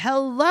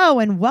Hello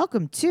and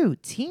welcome to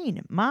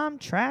Teen Mom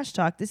Trash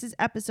Talk. This is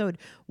episode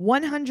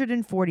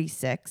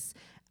 146.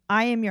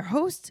 I am your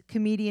host,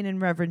 comedian and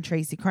Reverend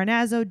Tracy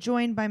Carnazzo,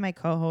 joined by my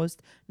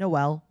co-host,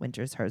 Noelle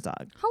Winters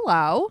Herzog.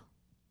 Hello.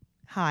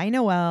 Hi,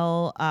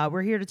 Noelle.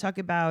 We're here to talk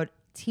about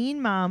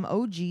Teen Mom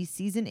OG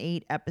Season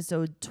 8,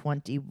 Episode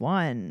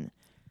 21.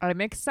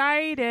 I'm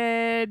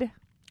excited.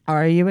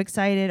 Are you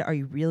excited? Are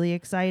you really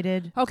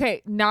excited?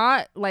 Okay,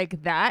 not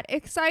like that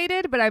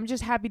excited, but I'm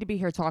just happy to be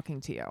here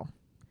talking to you.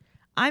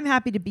 I'm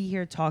happy to be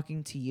here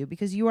talking to you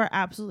because you are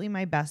absolutely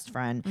my best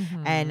friend.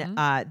 And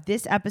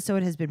this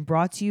episode has been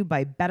brought to you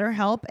by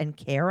BetterHelp and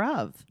Care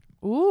Of.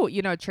 Ooh,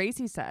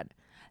 Tracy said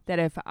that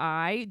if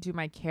I do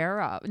my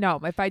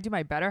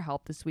BetterHelp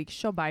this week,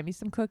 she'll buy me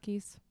some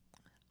cookies.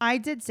 I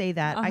did say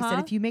that. I said,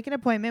 if you make an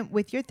appointment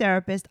with your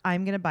therapist,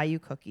 I'm going to buy you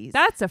cookies.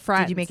 That's a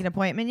friend. Did you make an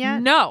appointment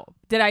yet? No.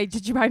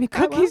 Did you buy me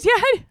cookies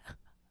yet?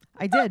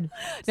 I did.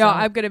 No,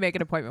 I'm going to make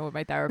an appointment with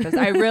my therapist.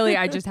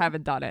 I just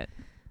haven't done it.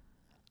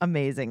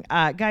 Amazing.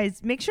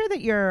 Guys, make sure that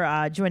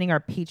you're joining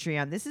our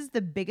Patreon. This is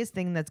the biggest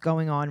thing that's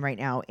going on right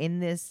now in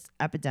this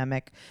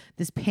epidemic,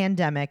 this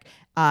pandemic.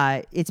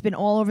 It's been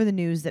all over the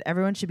news that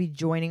everyone should be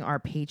joining our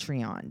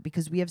Patreon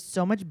because we have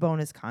so much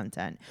bonus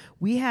content.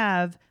 We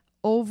have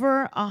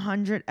over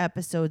 100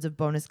 episodes of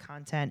bonus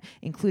content,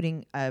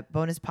 including a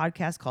bonus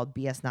podcast called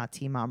BS Not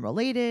Teen Mom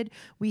Related.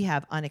 We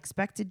have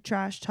Unexpected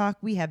Trash Talk.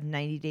 We have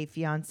 90 Day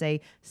Fiance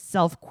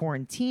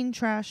Self-Quarantine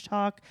Trash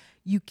Talk.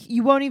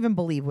 You won't even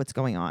believe what's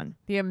going on.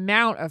 The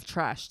amount of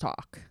trash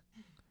talk.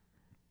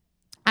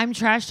 I'm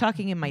trash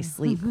talking in my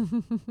sleep.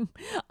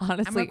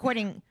 Honestly, I'm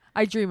recording.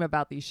 I dream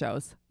about these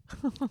shows.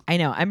 I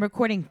know. I'm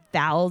recording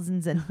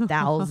thousands and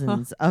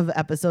thousands of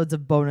episodes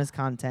of bonus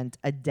content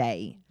a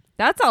day.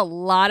 That's a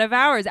lot of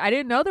hours. I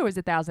didn't know there was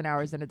 1,000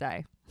 hours in a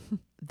day.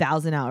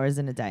 1,000 hours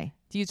in a day.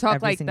 Do you talk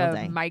every like the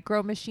day.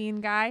 Micro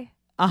Machine guy?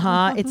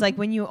 It's like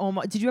when you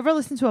did you ever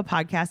listen to a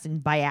podcast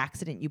and by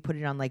accident you put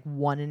it on like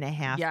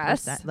 1.5%,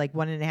 Yes. like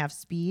 1.5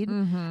 speed,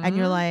 Mm-hmm. and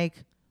you're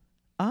like,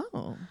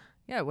 oh,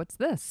 Yeah, what's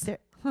this?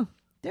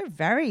 they're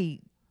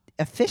very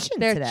efficient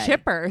They're today.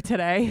 chipper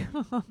today.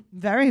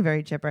 Very,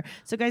 very chipper.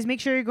 So guys, make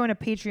sure you're going to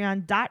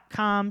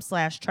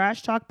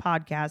patreon.com/trash talk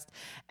podcast.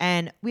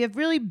 And we have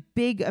really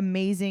big,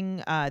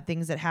 amazing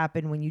things that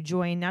happen when you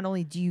join. Not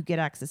only do you get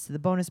access to the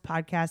bonus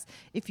podcast,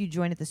 if you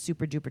join at the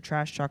super duper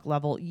trash talk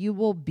level, you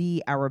will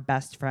be our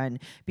best friend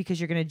because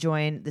you're going to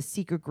join the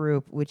secret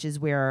group, which is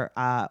where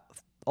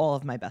all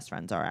of my best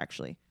friends are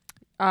actually.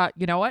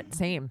 You know what?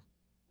 Same.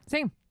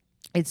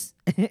 It's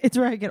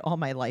where I get all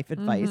my life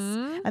advice,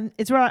 and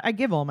it's where I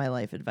give all my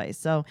life advice.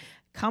 So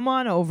come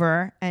on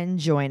over and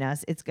join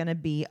us. It's going to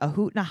be a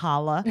hoot and a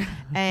holla.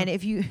 And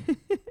if you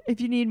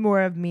if you need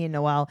more of me and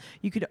Noelle,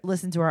 you could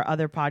listen to our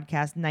other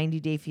podcast,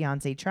 90 Day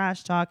Fiance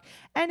Trash Talk.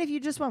 And if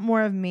you just want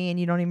more of me and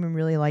you don't even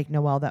really like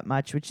Noelle that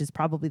much, which is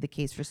probably the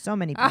case for so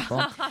many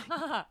people,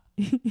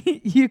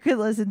 you could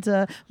listen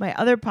to my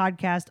other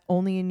podcast,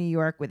 Only in New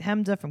York, with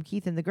Hemda from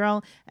Keith and the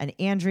Girl and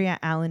Andrea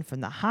Allen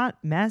from the Hot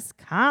Mess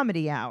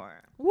Comedy Hour.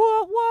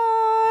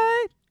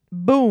 What?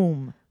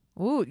 Boom.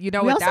 Ooh, you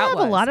know We what also that have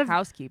was? a lot of-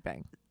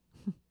 Housekeeping.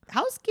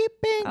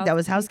 Housekeeping. That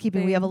was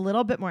housekeeping. We have a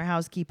little bit more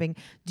housekeeping.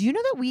 Do you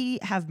know that we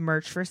have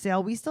merch for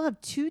sale? We still have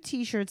 2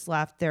 t-shirts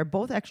left. They're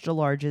both extra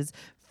larges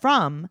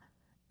from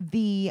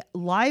the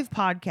live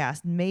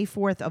podcast May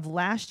 4th of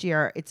last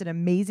year. It's an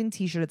amazing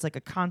t-shirt. It's like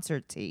a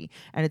concert tee,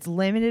 and it's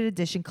limited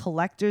edition,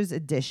 collector's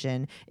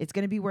edition. It's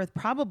going to be worth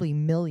probably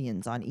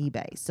millions on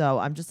eBay. So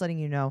I'm just letting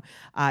you know.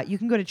 You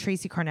can go to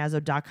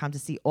tracycarnazzo.com to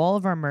see all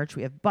of our merch.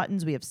 We have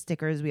buttons, we have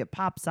stickers, we have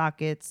pop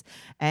sockets,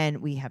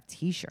 and we have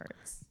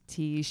t-shirts.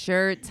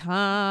 T-shirt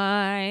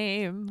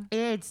time.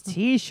 It's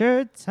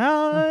t-shirt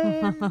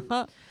time.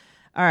 All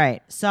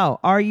right. So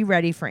are you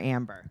ready for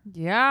Amber?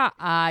 Yeah,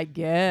 I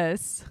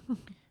guess.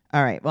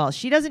 All right. Well,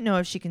 she doesn't know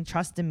if she can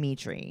trust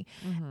Dimitri.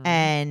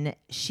 And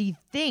she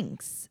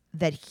thinks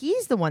that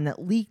he's the one that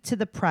leaked to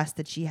the press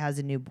that she has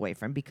a new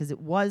boyfriend because it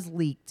was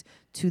leaked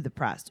to the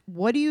press.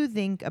 What do you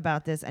think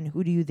about this, and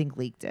who do you think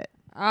leaked it?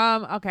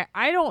 Okay.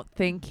 I don't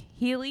think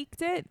he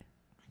leaked it.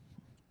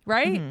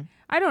 Right?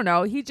 I don't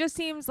know. He just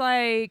seems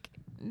like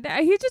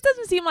he just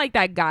doesn't seem like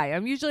that guy.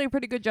 I'm usually a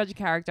pretty good judge of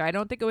character. I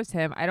don't think it was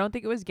him. I don't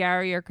think it was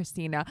Gary or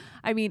Christina.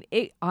 I mean,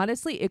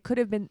 honestly, it could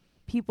have been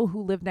people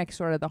who live next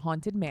door to the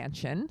haunted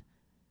mansion.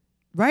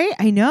 Right?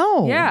 I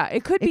know. Yeah,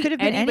 it could be could have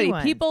been anybody.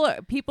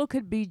 anyone. People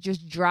could be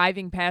just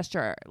driving past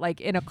her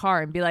like in a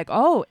car and be like,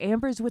 "Oh,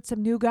 Amber's with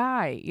some new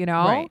guy," you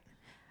know? Right.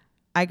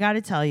 I got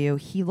to tell you,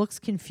 he looks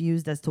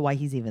confused as to why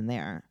he's even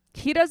there.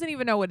 He doesn't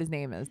even know what his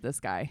name is, this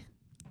guy.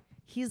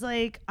 He's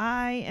like,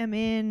 I am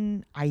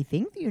in, I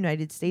think, the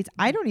United States.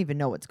 I don't even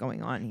know what's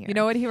going on here. You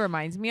know what he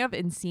reminds me of?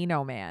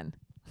 Encino Man.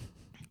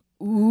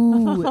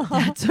 Ooh,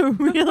 that's a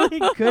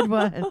really good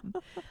one.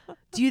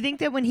 Do you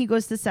think that when he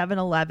goes to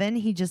 7-Eleven,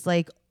 he just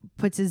like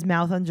puts his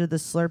mouth under the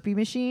Slurpee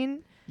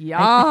machine?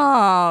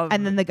 Yeah.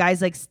 And then the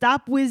guy's like,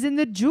 stop whizzing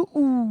the juice.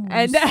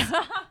 And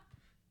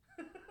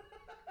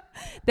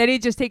then he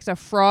just takes a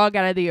frog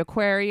out of the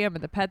aquarium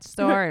at the pet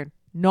store and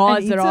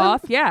gnaws eats it him?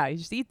 off. Yeah, he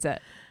just eats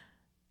it.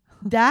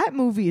 That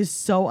movie is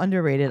so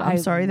underrated. I'm I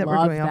sorry that we're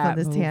love going off on that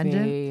this movie.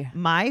 tangent.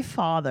 My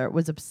father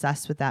was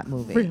obsessed with that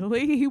movie.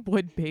 Really? He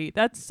would be.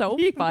 That's so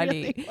He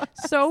funny. really was.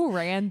 So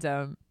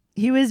random.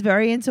 He was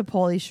very into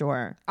Pauly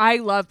Shore. I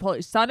love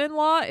Polish.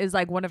 Son-in-Law is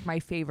like one of my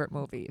favorite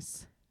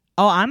movies.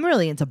 Oh, I'm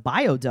really into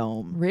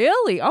Biodome.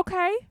 Really? Okay.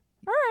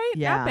 All right.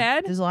 Yeah, Not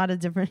bad. there's a lot of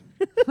different.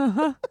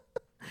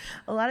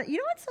 A lot of, you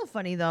know what's so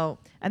funny though,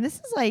 and this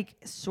is like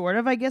sort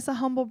of, I guess, a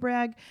humble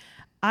brag.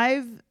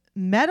 I've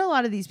met a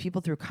lot of these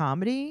people through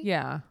comedy,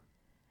 Yeah.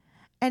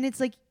 and it's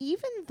like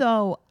even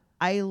though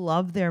I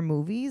love their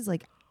movies,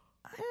 like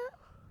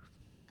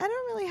I don't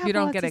really have. You a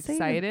don't lot get to say to-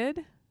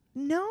 excited?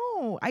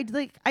 No,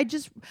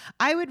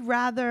 I would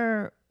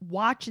rather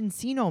watch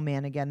Encino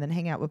Man again than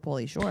hang out with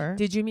Pauly Shore.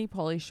 Did you meet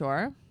Pauly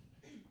Shore?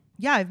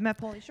 Yeah, I've met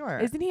Pauly Shore.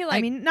 Isn't he like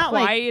I mean, not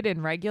like quiet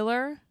and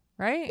regular,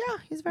 right? yeah,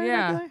 he's very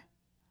Yeah. regular.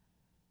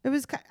 It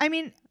was. I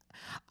mean,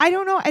 I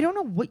don't know. I don't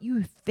know what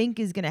you think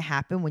is going to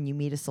happen when you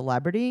meet a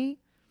celebrity.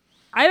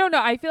 I don't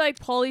know. I feel like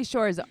Pauly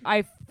Shore is,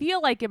 I feel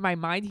like in my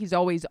mind he's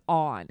always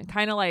on.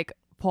 Kind of like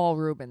Paul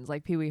Rubens,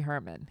 like Pee Wee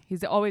Herman.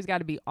 He's always got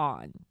to be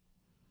on.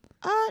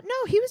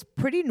 No, he was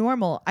pretty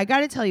normal. I got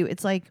to tell you,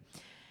 it's like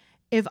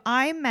if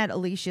I met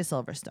Alicia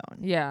Silverstone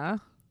Yeah.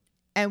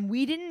 and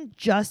we didn't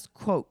just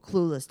quote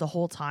Clueless the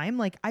whole time,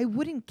 like I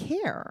wouldn't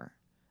care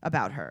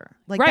about her.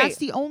 Like Right. that's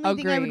the only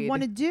thing I would Agreed.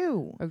 want to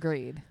do.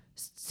 Agreed.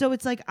 So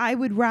it's like I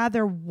would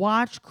rather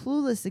watch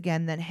Clueless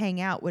again than hang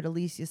out with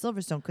Alicia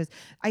Silverstone because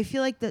I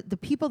feel like the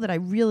people that I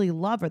really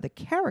love are the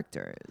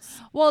characters.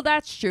 Well,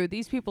 that's true.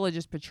 These people are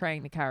just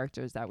portraying the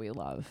characters that we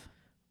love.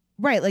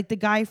 Right, like the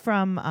guy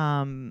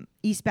from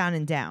Eastbound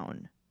and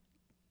Down,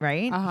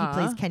 right? Uh-huh. He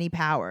plays Kenny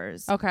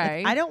Powers. Okay.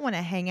 Like, I don't want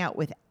to hang out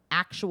with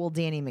actual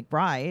Danny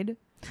McBride.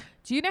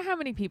 Do you know how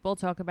many people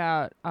talk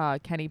about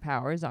Kenny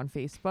Powers on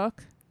Facebook?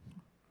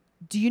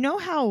 Do you know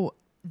how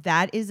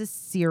that is a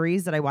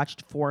series that I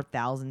watched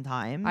 4,000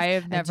 times? I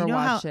have And do never you know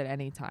watched how- it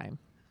any time.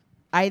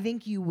 I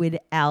think you would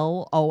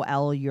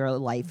LOL your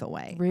life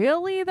away.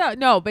 Really though?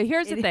 No, but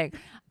here's the It- thing.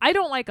 I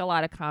don't like a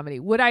lot of comedy.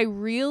 Would I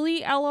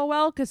really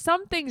LOL? Because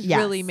some things Yes.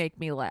 really make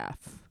me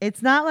laugh.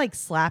 It's not like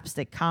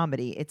slapstick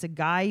comedy. It's a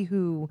guy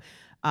who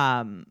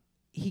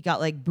he got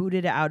like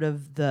booted out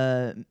of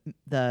the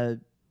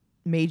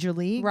major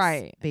leagues,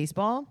 Right.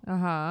 baseball,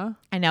 Uh-huh.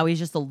 and now he's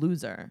just a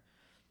loser.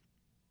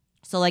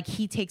 So like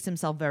he takes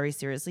himself very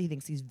seriously. He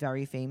thinks he's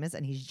very famous,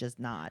 and he's just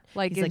not.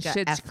 Like he's in a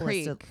Schitt's F-list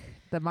Creek, of-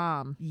 the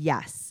mom.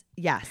 Yes,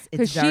 Because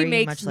it's she very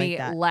makes much me like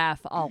that.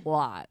 laugh a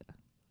lot.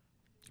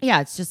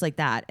 Yeah, it's just like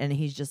that, and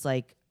he's just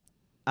like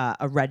a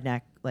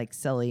redneck, like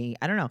silly.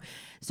 I don't know.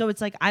 So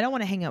it's like I don't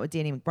want to hang out with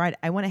Danny McBride.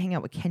 I want to hang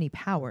out with Kenny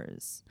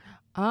Powers.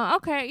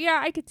 Okay. Yeah,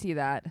 I could see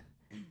that.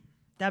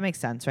 That makes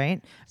sense,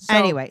 right? So,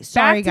 Anyway,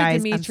 sorry back to guys.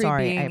 I'm Dimitri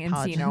sorry. I being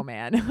apologize. Encino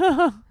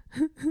Man.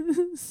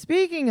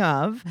 Speaking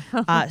of,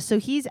 so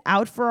he's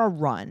out for a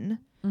run,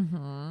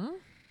 Mm-hmm.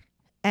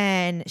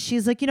 and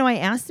she's like, I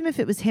asked him if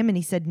it was him, and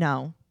he said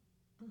no.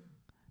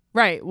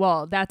 Right.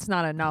 Well, that's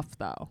not enough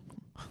though.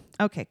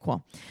 Okay,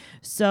 cool.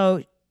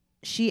 So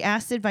she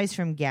asked advice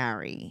from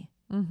Gary.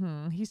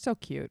 Mm-hmm. He's so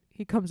cute.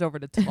 He comes over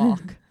to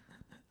talk.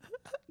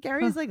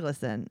 Gary's like,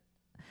 listen,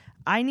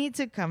 I need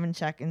to come and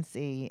check and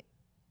see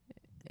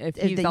If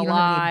If he's that you don't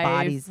have any alive.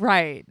 bodies.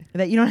 Right.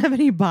 that you don't have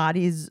any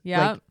bodies Yep.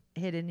 like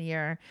hidden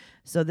here.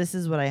 So this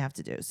is what I have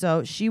to do.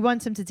 So she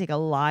wants him to take a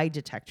lie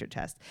detector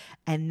test.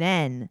 And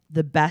then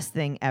the best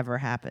thing ever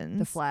happens.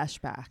 The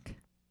flashback.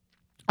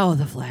 Oh,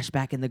 the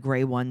flashback in the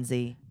gray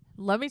onesie.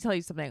 Let me tell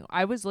you something.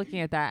 I was looking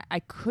at that. I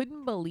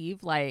couldn't believe,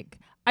 I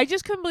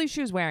just couldn't believe she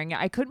was wearing it.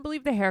 I couldn't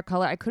believe the hair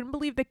color. I couldn't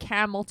believe the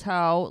camel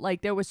toe.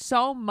 Like, there was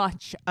so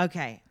much.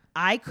 Okay.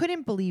 I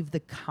couldn't believe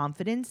the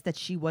confidence that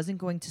she wasn't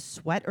going to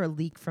sweat or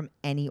leak from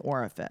any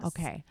orifice.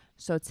 Okay.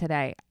 So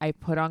today I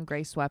put on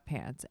gray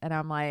sweatpants and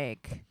I'm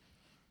like,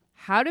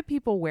 how do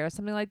people wear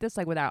something like this,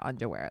 like without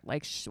underwear?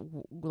 Like,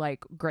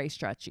 like gray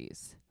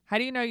stretchies. How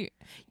do you know?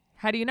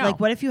 How do you know? Like,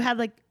 what if you had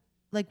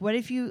what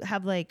if you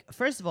have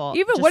first of all,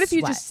 Even what if you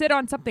sweat. just sit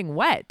on something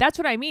wet? That's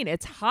what I mean.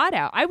 It's hot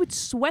out. I would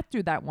sweat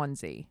through that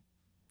onesie.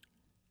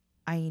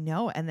 I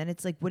know. And then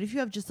it's like, what if you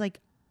have just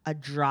a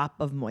drop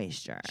of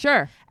moisture?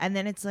 Sure. And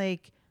then it's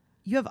like,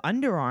 you have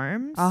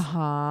underarms.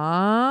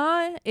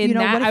 Uh-huh. In You know,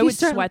 that, what if I you would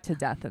start- sweat to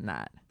death in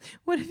that.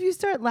 What if you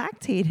start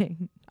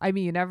lactating? I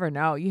mean, you never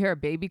know. You hear a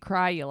baby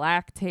cry, you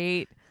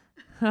lactate.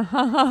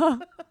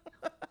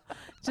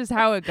 Just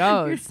how it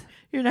goes.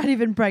 You're not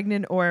even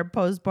pregnant or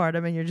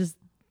postpartum, and you're just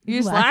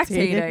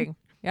Lactating.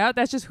 Yeah,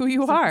 that's just who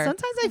you are.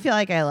 Sometimes I feel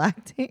like I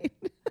lactate.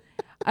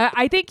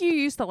 I think you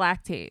used to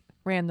lactate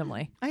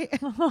randomly. I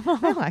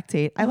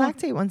lactate. I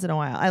lactate once in a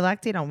while. I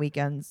lactate on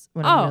weekends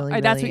when I'm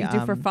really, that's what really, you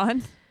do for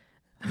fun?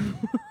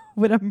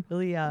 when I'm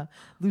really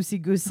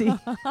loosey goosey.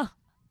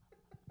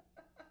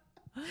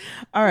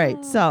 All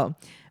right, so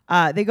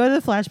they go to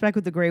the flashback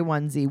with the gray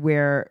onesie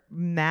where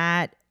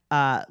Matt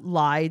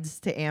lied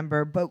to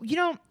Amber, but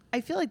I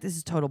feel like this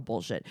is total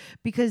bullshit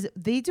because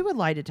they do a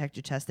lie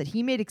detector test that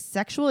he made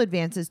sexual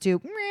advances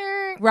to.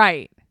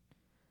 Right.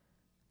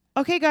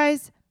 Okay,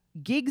 guys,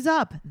 Gigs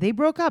up. They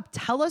broke up.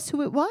 Tell us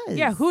who it was.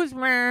 Yeah, who is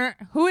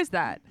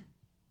that?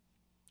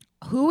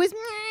 Who is?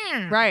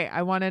 Right,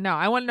 I want to know.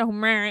 I want to know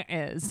who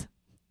is.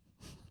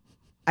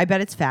 I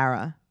bet it's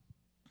Farrah.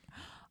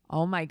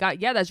 Oh my God.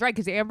 Yeah, that's right.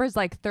 Because Amber's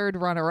like third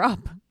runner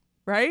up,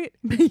 right?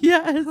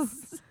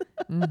 Yes.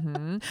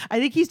 Mm-hmm. I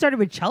think he started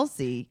with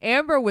Chelsea.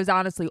 Amber was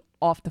honestly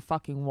off the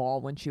fucking wall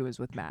when she was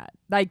with Matt.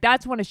 Like,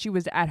 that's when she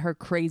was at her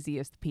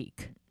craziest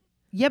peak.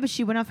 Yeah, but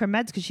she went off her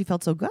meds because she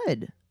felt so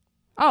good.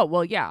 Oh,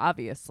 well, yeah,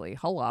 obviously.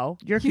 Hello.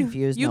 You're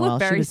confused, You Noelle.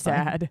 look She very was fine.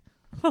 sad.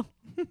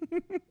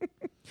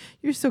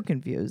 You're so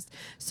confused.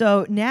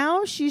 So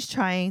now she's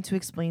trying to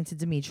explain to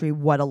Dimitri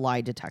what a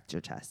lie detector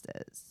test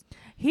is.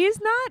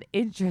 He's not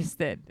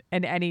interested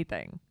in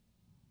anything.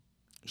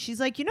 She's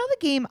like, you know the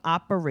game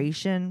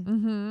Operation?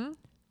 Mm-hmm.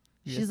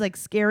 She's Yes. like,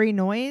 scary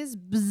noise?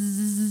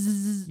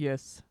 Bzzz.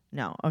 Yes.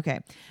 No, okay.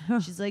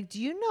 She's like,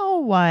 do you know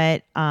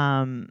what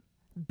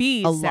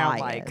Bees a sound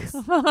lie like. is?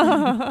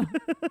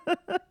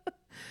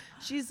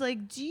 She's like,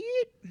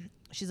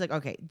 she's like,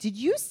 okay, did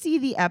you see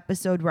the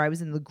episode where I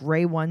was in the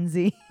gray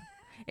onesie?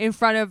 In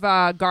front of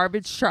a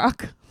garbage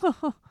truck.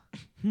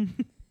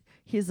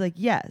 He's like,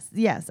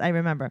 yes, I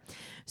remember.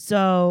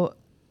 So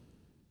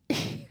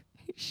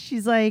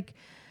she's like,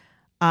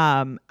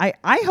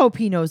 I hope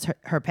he knows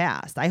her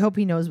past. I hope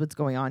he knows what's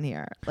going on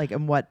here, like,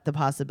 and what the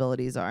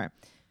possibilities are.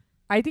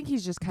 I think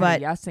he's just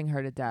kind of yesing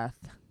her to death.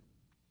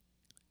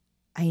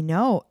 I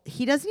know.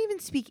 He doesn't even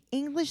speak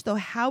English, though.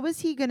 How is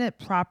he going to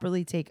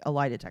properly take a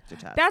lie detector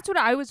test? That's what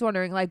I was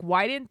wondering. Like,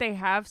 why didn't they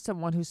have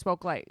someone who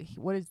spoke like,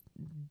 what is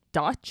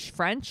Dutch?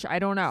 French? I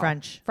don't know.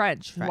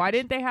 French. Why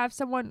didn't they have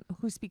someone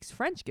who speaks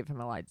French give him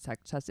a lie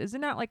detector test?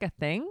 Isn't that like a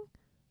thing?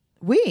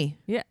 Oui.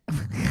 Yeah.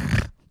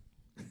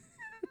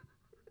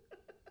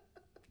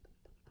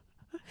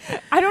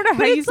 I don't know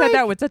how you said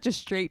that with such a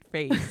straight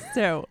face,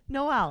 too.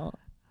 Noelle.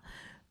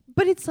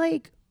 But it's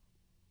like,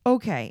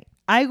 okay,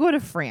 I go to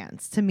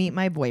France to meet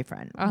my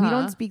boyfriend. We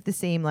don't speak the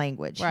same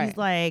language. Right. He's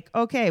like,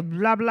 okay,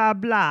 blah, blah,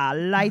 blah,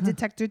 lie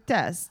detector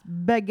test,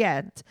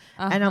 baguette.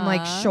 And I'm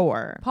like,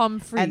 sure.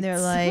 Pommes frites. And they're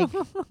like,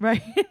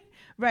 right.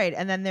 Right.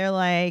 And then they're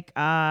like,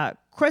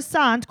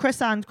 croissant.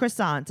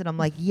 And I'm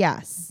like,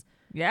 yes.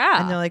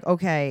 Yeah. And they're like,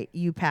 okay,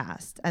 you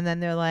passed. And then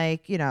they're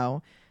like, you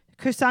know,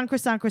 croissant.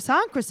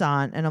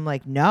 And I'm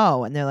like,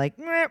 no. And they're like,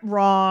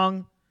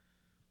 wrong.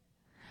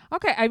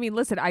 Okay, I mean,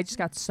 listen, I just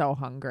got so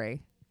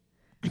hungry.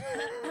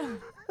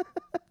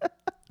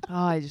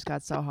 I just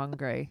got so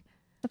hungry.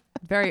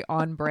 Very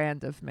on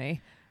brand of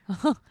me.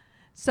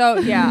 So,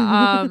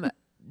 yeah,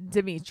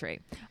 Dimitri.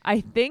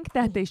 I think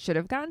that they should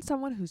have gotten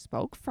someone who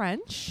spoke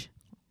French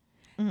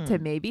to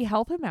maybe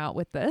help him out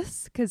with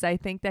this, because I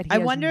think that he I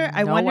has wonder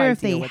no if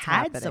they idea what's had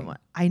happening. someone.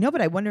 I know,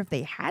 but I wonder if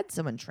they had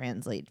someone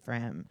translate for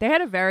him. They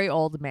had a very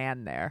old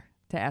man there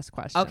to ask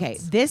questions. Okay,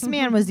 this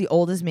man was the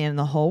oldest man in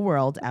the whole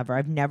world ever.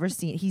 I've never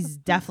seen. He's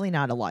definitely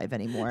not alive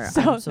anymore.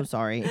 I'm so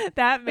sorry.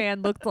 That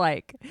man looked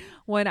like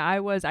when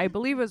I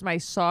believe it was my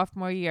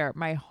sophomore year,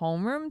 my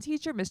homeroom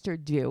teacher, Mr.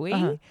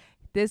 Dewey.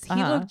 He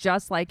looked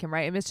just like him,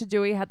 right? And Mr.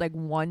 Dewey had like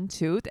one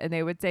tooth, and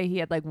they would say he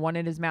had like one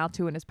in his mouth,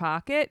 two in his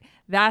pocket.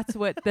 That's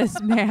what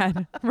this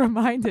man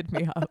reminded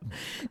me of.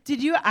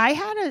 I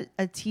had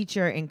a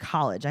teacher in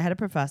college. I had a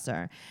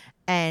professor,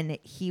 and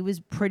he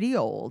was pretty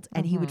old,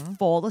 and he would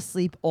fall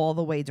asleep all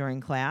the way during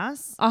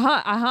class.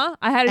 I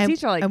had a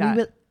teacher like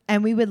that.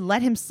 We would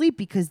let him sleep,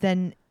 because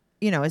then,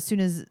 you know, as soon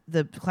as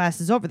the class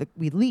is over,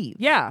 we'd leave.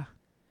 Yeah.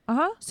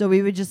 So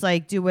we would just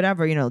like do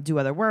whatever, you know, do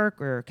other work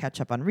or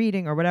catch up on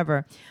reading or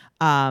whatever.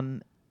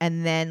 And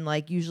then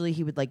like usually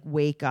he would like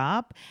wake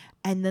up,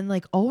 and then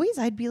like always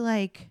I'd be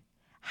like,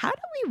 how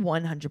do we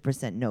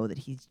 100% know that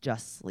he's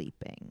just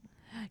sleeping?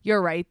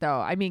 You're right, though.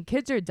 I mean,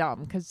 kids are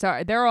dumb because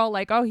they're all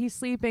like, oh, he's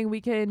sleeping.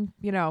 We can,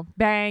 you know,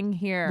 bang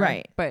here.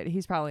 Right. But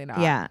he's probably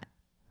not. Yeah.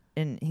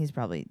 And he's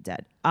probably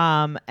dead.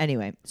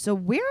 Anyway, so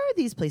where are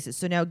these places?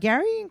 So now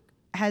Gary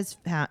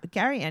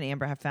and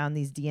Amber have found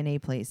these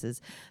DNA places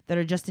that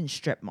are just in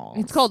strip malls.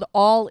 It's called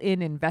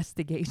All-In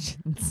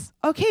Investigations.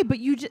 Okay, but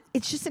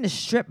it's just in a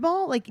strip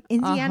mall? Like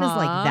Indiana's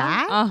like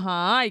that?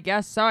 I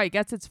guess so. I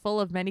guess it's full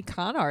of many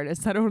con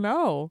artists. I don't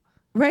know.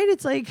 Right?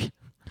 It's like...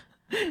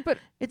 But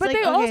it's like,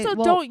 they also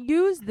don't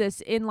use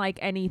this in like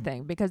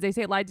anything, because they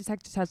say lie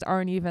detector tests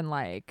aren't even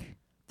like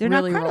they're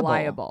really not credible.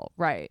 reliable.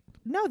 Right.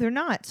 No, they're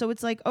not. So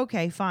it's like,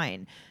 okay,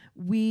 fine.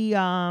 We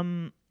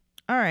all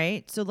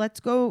right, so let's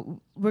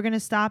go. We're going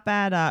to stop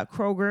at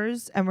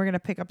Kroger's, and we're going to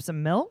pick up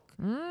some milk.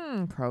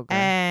 Kroger.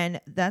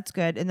 And that's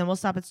good. And then we'll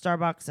stop at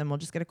Starbucks, and we'll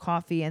just get a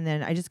coffee. And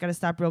then I just got to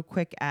stop real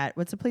quick at,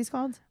 what's the place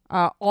called?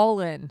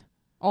 All-In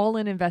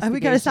Investigations. We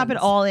got to stop at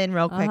All-In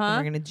real quick, and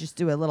we're going to just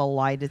do a little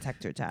lie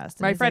detector test.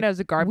 And My friend like, has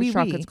a garbage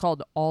truck. It's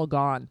called All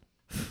Gone.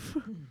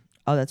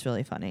 Oh, that's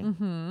really funny.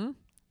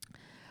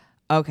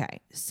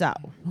 Okay, so.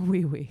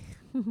 Oui.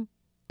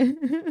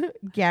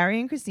 Gary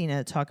and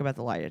Christina talk about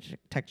the lie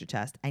detector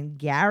test, and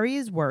Gary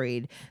is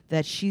worried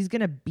that she's going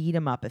to beat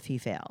him up if he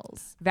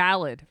fails.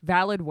 Valid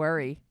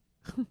worry.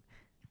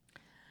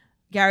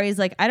 Gary's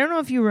like, I don't know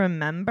if you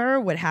remember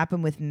what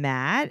happened with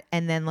Matt,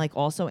 and then like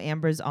also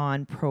Amber's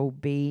on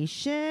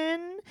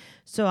probation.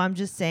 So I'm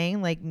just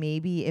saying, like,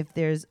 maybe if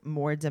there's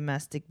more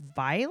domestic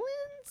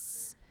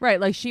violence, Right,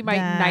 like she might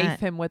that- knife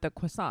him with a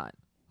croissant.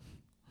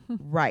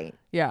 right?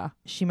 Yeah.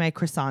 She might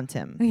croissant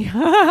him.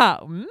 Yeah.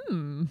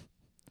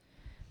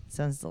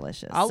 Sounds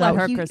delicious. I'll So let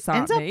her he croissant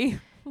ends up- me.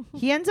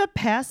 He ends up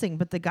passing,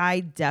 but the guy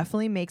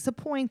definitely makes a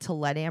point to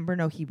let Amber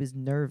know he was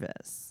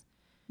nervous.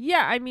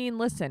 Yeah, I mean,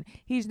 listen,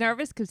 he's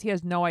nervous because he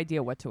has no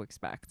idea what to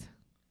expect.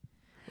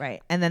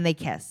 Right. And then they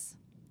kiss.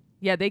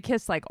 Yeah, they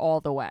kiss like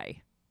all the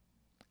way.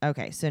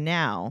 Okay, so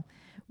now,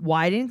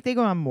 why didn't they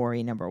go on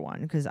Maury, number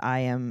one? Because I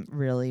am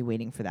really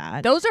waiting for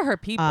that. Those are her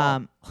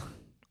people.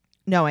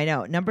 No, I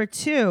know. Number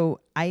two,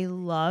 I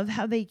love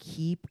how they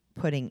keep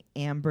putting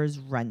Amber's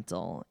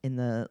rental in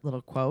the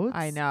little quotes.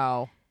 I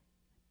know.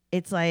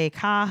 It's like,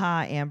 ha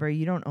ha, Amber,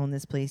 you don't own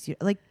this place. You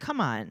like,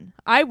 come on.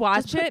 I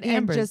watch Just put it and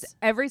Amber's- just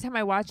every time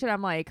I watch it,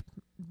 I'm like,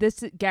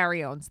 this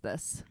Gary owns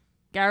this.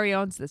 Gary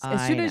owns this.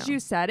 As I soon as know. you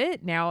said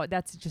it, now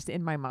that's just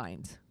in my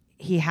mind.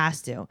 He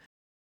has to.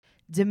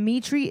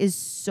 Dimitri is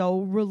so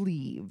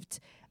relieved.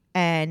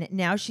 And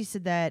now she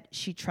said that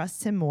she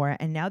trusts him more.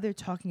 And now they're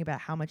talking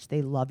about how much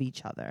they love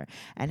each other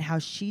and how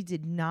she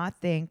did not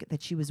think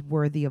that she was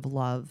worthy of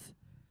love.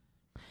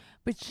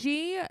 But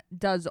she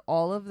does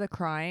all of the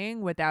crying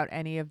without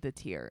any of the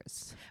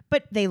tears.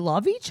 But they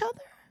love each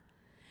other?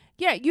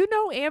 Yeah, you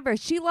know Amber.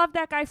 She loved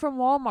that guy from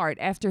Walmart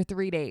after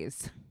 3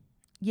 days.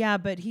 Yeah,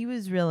 but he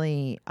was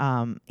really,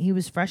 he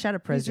was fresh out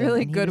of He's prison.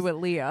 really and good with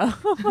Leah.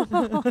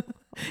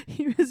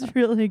 He was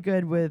really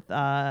good with,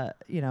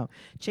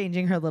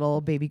 changing her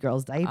little baby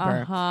girl's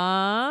diaper.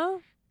 Uh-huh.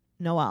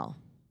 Noelle,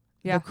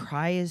 Yeah. the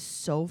cry is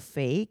so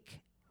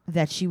fake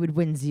that she would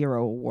win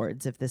 0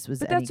 awards if this was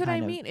But any that's what I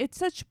kind of- mean. It's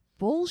such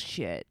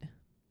bullshit.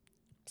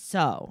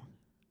 So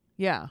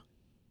Yeah.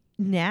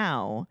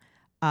 now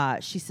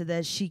she said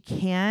that she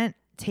can't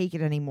take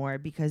it anymore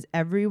because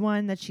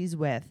everyone that she's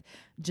with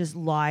just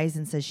lies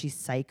and says she's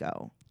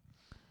psycho.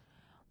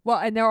 Well,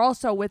 and they're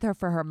also with her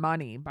for her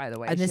money, by the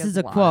way. And She this has is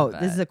a lot quote. of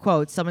This is it. a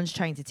quote. Someone's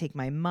trying to take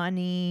my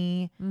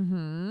money.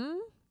 Mm-hmm.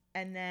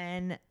 And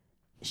then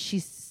she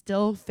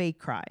still fake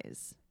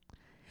cries.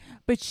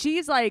 But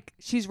she's like,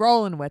 she's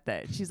rolling with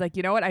it. She's like,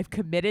 you know what? I've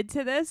committed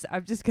to this.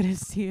 I'm just going to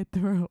see it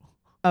through.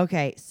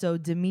 Okay, so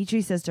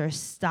Dimitri says to her,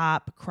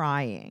 stop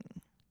crying.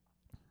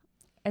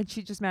 And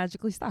she just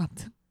magically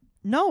stopped.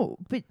 No,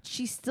 but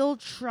she's still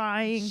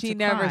trying She to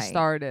never cry.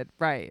 started.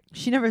 Right.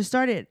 She never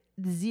started.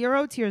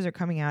 0 tears are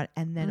coming out.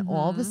 And then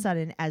all of a Mhm.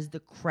 sudden, as the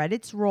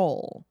credits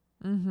roll,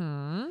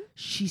 Mm-hmm.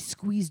 she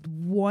squeezed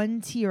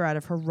 1 tear out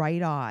of her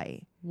right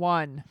eye.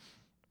 1.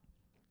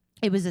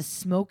 It was a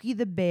Smokey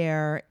the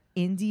Bear,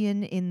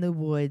 Indian in the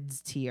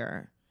Woods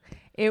tear.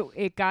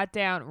 It got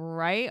down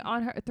right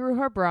on her through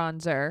her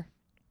bronzer.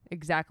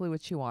 Exactly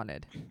what she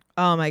wanted.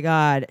 Oh my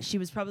God. She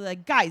was probably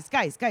like, guys,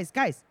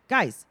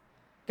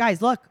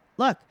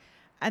 look.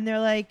 And they're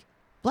like,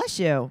 bless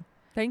you.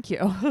 Thank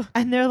you.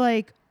 And they're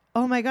like,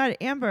 oh my God,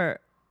 Amber,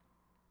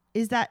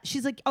 is that?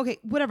 She's like, okay,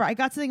 whatever. I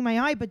got something in my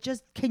eye, but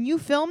just, can you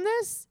film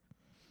this?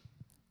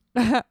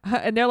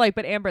 And they're like,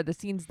 but Amber, the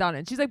scene's done.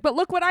 And she's like, but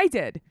look what I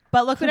did.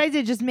 But look what I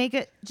did. Just make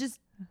it, just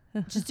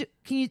do,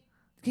 can you do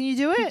Can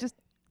you it?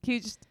 can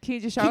you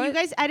just show Can it? you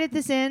guys edit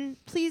this in?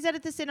 Please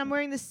edit this in. I'm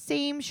wearing the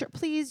same shirt.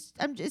 Please.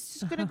 It's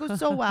just going to go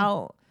so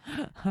well.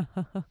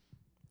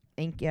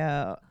 Thank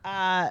you.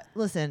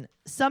 Listen,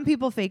 some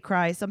people fake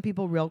cry. Some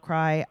people real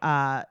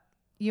cry.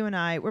 You and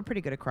I, we're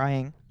pretty good at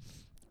crying.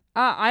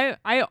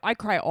 I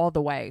cry all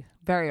the way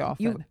very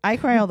often. I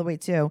cry all the way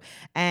too.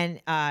 And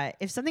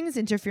if something is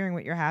interfering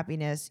with your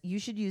happiness, you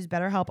should use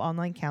BetterHelp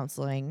online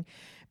counseling,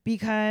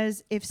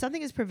 because if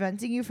something is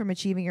preventing you from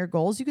achieving your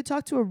goals, you could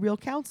talk to a real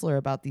counselor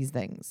about these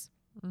things.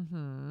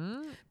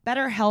 Mm-hmm.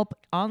 BetterHelp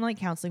online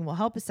counseling will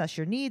help assess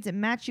your needs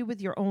and match you with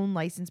your own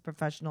licensed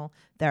professional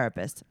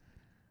therapist.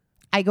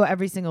 I go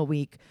every single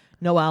week.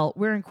 Noelle,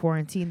 we're in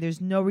quarantine. There's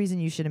no reason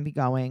you shouldn't be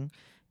going.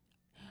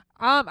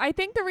 I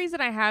think the reason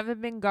I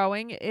haven't been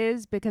going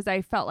is because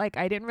I felt like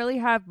I didn't really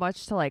have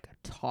much to like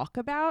talk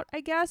about,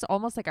 I guess.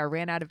 Almost like I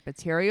ran out of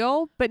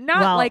material, but not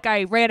Well- like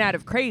I ran out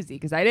of crazy,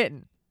 because I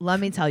didn't. Let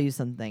me tell you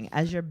something.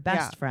 As your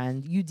best Yeah.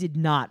 friend, you did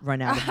not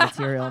run out of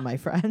material, my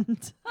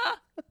friend.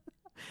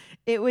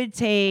 It would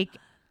take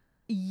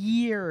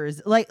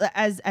years. Like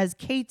as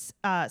Kate's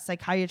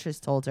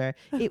psychiatrist told her,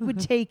 it would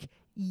take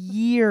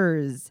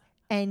years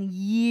and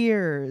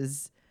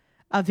years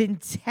of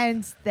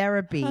intense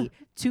therapy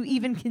to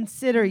even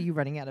consider you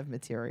running out of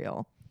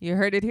material. You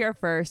heard it here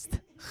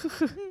first.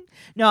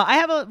 No, I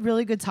have a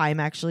really good time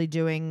actually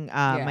doing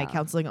my Yeah.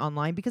 counseling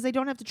online because I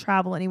don't have to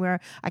travel anywhere.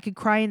 I could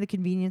cry in the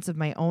convenience of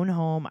my own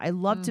home. I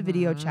love to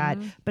video chat,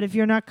 but if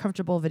you're not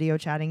comfortable video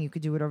chatting, you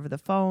could do it over the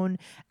phone.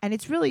 And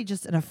it's really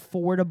just an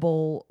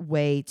affordable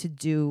way to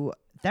do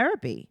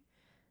therapy.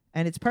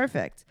 And it's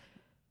perfect.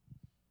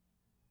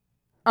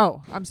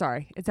 Oh, I'm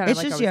sorry. It sounded It's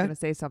like I just was you. going to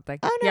say something.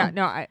 Oh, no. Yeah,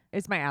 no,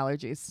 it's my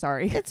allergies.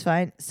 Sorry. It's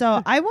fine.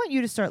 So I want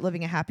you to start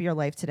living a happier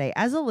life today.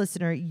 As a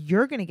listener,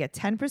 you're going to get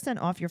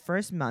 10% off your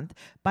first month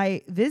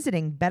by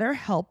visiting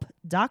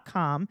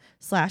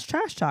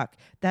betterhelp.com/trash talk.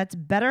 That's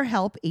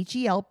betterhelp,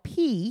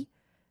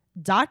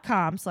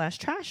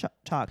 HELP.com/trash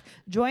talk.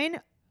 Join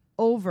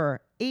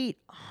over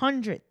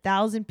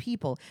 800,000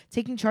 people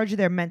taking charge of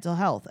their mental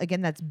health.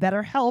 Again, that's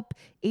betterhelp,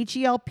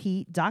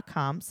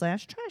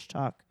 HELP.com/trash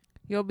talk.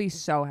 You'll be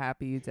so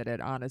happy you did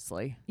it,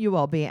 honestly. You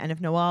will be. And if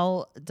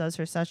Noelle does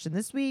her session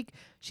this week,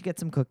 she gets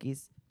some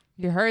cookies.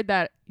 You heard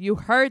that,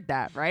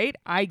 right?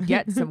 I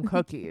get some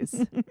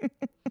cookies.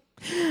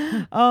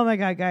 Oh my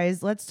God,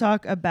 guys. Let's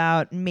talk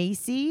about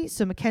Macy.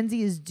 So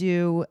Mackenzie is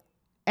due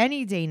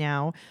any day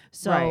now.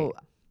 So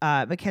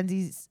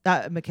Macy's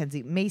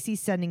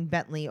sending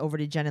Bentley over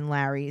to Jen and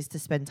Larry's to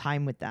spend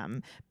time with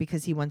them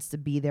because he wants to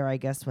be there, I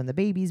guess, when the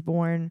baby's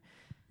born.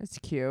 That's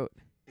cute.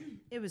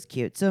 It was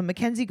cute. So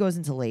Mackenzie goes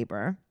into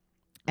labor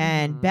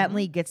and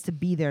Bentley gets to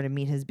be there to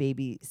meet his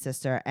baby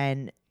sister.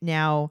 And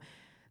now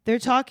they're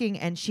talking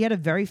and she had a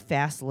very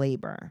fast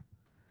labor.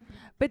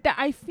 But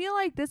I feel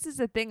like this is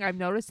a thing I'm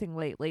noticing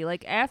lately.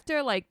 Like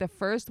after like the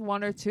first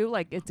one or two,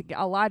 like it's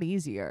a lot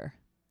easier.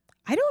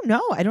 I don't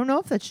know. I don't know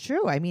if that's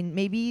true. I mean,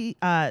 maybe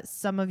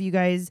some of you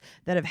guys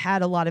that have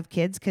had a lot of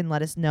kids can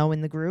let us know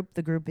in the group.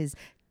 The group is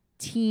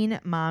Teen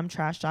Mom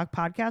Trash Talk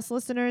podcast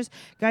listeners.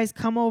 Guys,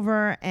 come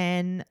over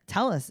and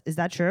tell us. Is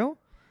that true?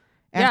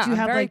 After you I'm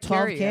have very like 12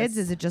 curious. kids,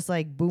 is it just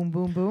like boom,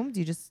 boom, boom? Do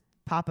you just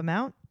pop them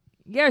out?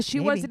 Yeah, she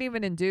Maybe. wasn't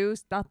even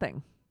induced.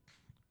 Nothing.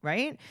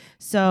 Right?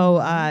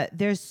 So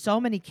there's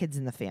so many kids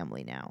in the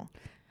family now.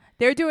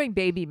 They're doing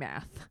baby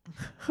math.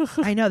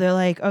 I know. They're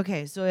like,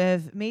 okay, so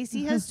if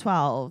Macy has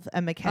 12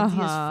 and Mackenzie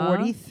is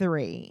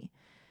 43,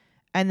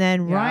 and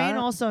then Ryan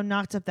also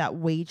knocked up that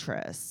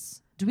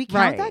waitress. Do we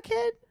count that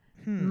kid?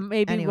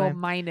 Maybe Anyway. we'll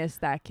minus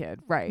that kid.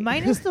 Right.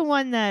 Minus the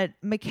one that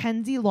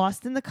Mackenzie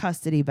lost in the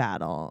custody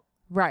battle.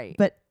 Right.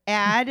 But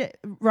add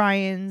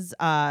Ryan's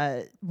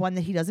one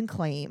that he doesn't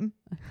claim.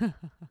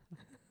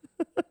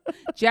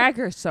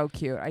 Jagger's so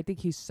cute. I think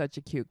he's such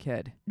a cute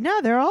kid.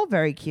 No, they're all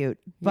very cute.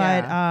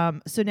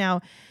 But so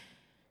now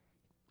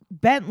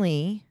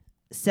Bentley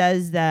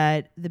says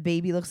that the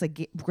baby looks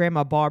like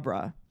Grandma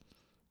Barbara.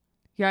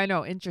 Yeah, I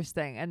know.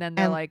 Interesting. And then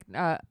they're like,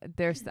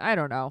 there's, I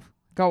don't know.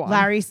 Go on.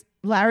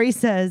 Larry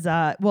says,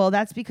 well,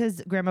 that's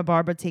because Grandma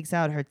Barbara takes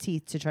out her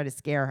teeth to try to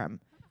scare him.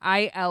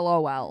 I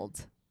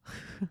LOL'd.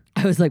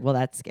 I was like, well,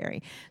 that's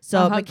scary.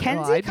 So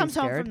Mackenzie I'd be comes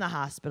home scared. from the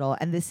hospital,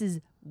 and this is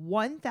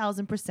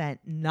 1,000%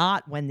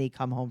 not when they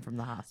come home from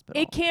the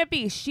hospital. It can't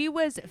be. She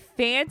was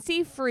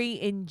fancy free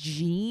in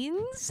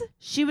jeans.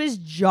 She was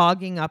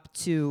jogging up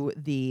to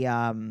the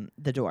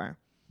door.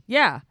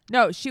 Yeah.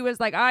 No, she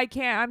was like, I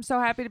can't. I'm so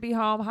happy to be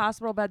home.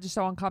 Hospital beds are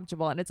so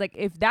uncomfortable. And it's like,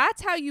 if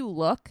that's how you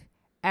look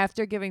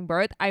after giving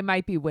birth, I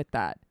might be with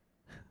that.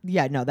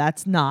 Yeah, no,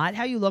 that's not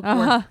how you look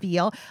or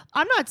feel.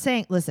 I'm not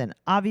saying, listen,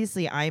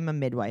 obviously I'm a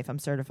midwife. I'm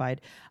certified.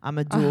 I'm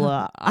a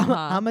doula.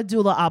 I'm a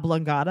doula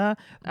oblongata.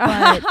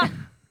 But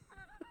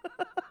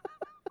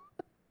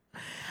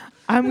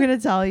I'm going to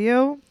tell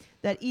you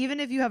that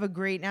even if you have a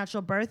great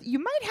natural birth, you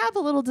might have a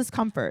little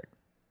discomfort.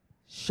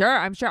 Sure,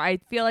 I'm sure. I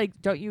feel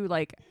like, don't you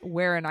like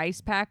wear an ice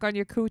pack on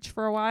your cooch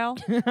for a while?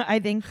 I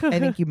think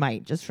you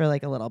might, just for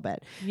like a little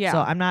bit. Yeah. So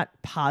I'm not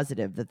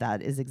positive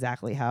that is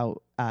exactly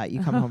how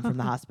you come home from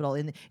the hospital.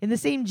 In the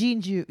same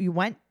jeans you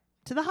went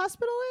to the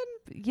hospital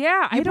in?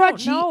 Yeah, You I brought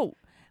don't know.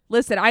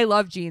 Listen, I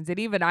love jeans, and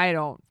even I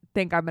don't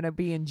think I'm gonna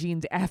be in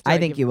jeans after. I I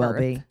think give you will birth.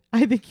 be.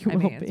 I think you I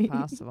will mean, be. it's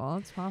possible.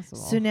 It's possible.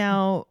 So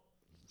now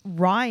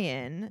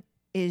Ryan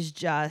is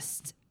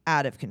just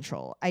out of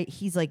control.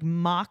 He's like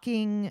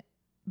mocking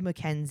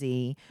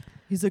Mackenzie.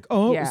 He's like,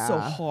 oh, it was so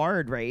Yeah.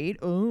 hard, right?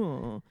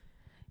 Oh.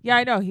 Yeah,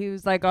 I know. He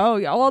was like, "Oh,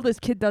 yeah, all this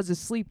kid does is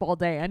sleep all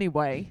day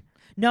anyway."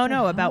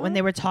 No, about when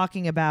they were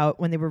talking about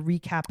when they were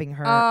recapping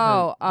her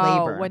Oh,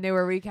 labor. when they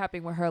were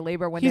recapping with her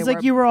labor. When He's they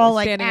like, you were all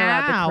like, standing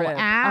around ow, the crib.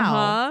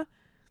 ow.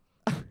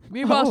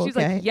 Meanwhile, Oh, she's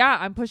okay. like, "Yeah,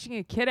 I'm pushing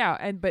a kid out,"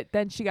 but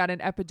then she got an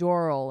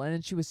epidural, and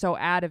then she was so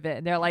out of it.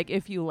 And they're like,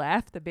 "If you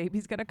left, the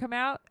baby's gonna come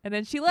out." And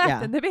then she left,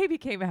 Yeah. and the baby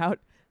came out.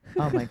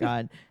 Oh my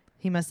God.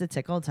 He must have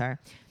tickled her.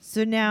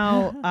 So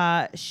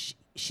now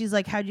she's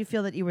like, how'd you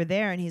feel that you were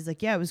there? And he's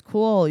like, yeah, it was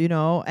cool,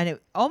 and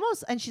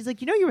she's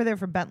like, you were there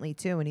for Bentley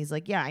too. And he's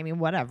like, yeah, I mean,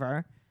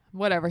 whatever.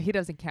 Whatever. He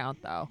doesn't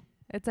count though.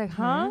 It's like,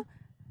 huh?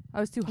 I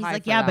was too He's high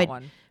like, for yeah, that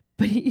one.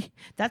 But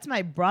that's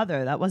my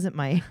brother. That wasn't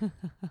my,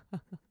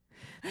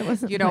 that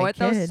wasn't You know my what?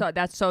 kid.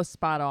 That's so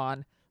spot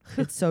on.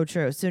 It's so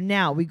true. So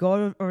now we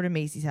go over to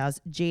Macy's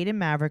house. Jade and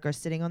Maverick are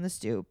sitting on the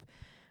stoop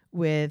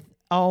with,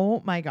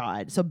 oh my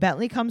God. So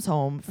Bentley comes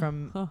home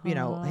from,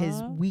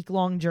 his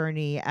week-long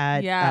journey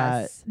at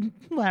Yes.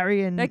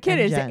 Larry and That kid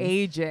and is Jen's.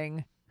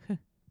 aging.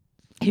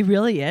 He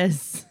really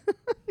is.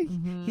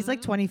 Mm-hmm. He's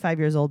like 25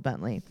 years old,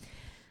 Bentley.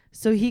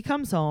 So he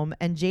comes home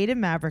and Jade and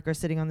Maverick are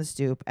sitting on the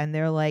stoop and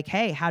they're like,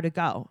 hey, how'd it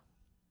go?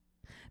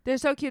 They're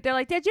so cute. They're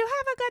like, "Did you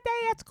have a good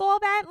day at school,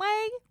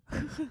 Bentley?"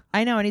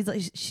 I know.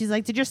 And she's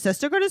like, did your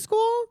sister go to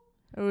school?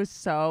 It was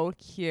so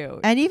cute.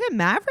 And even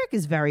Maverick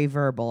is very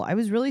verbal. I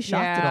was really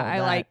shocked at all I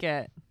that. like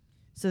it.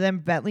 So then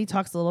Bentley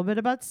talks a little bit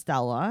about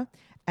Stella.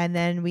 And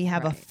then we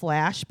have a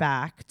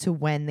flashback to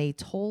when they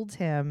told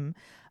him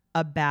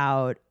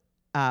about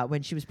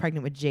when she was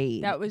pregnant with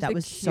Jade. That was the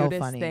cutest so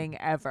funny. thing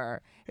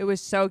ever. It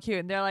was so cute.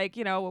 And they're like,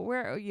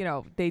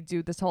 they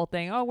do this whole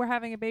thing. Oh, we're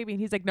having a baby.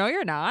 And he's like, no,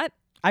 you're not.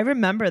 I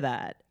remember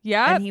that.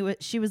 Yeah. And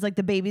she was like,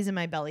 the baby's in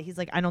my belly. He's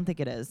like, I don't think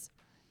it is.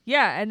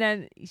 Yeah. And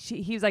then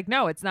he's like,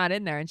 no, it's not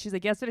in there. And she's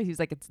like, yes, it is. He's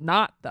like, it's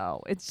not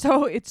though. It's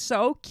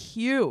so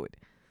cute.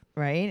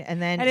 Right.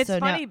 And it's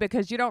funny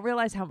because you don't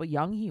realize how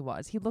young he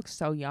was. He looks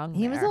so young.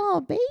 He was a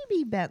little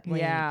baby Bentley.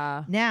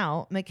 Yeah.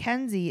 Now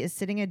Mackenzie is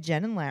sitting at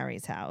Jen and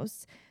Larry's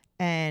house,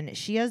 and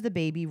she has the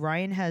baby.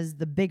 Ryan has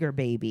the bigger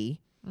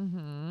baby.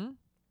 Mm-hmm.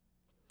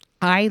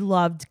 I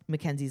loved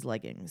Mackenzie's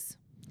leggings.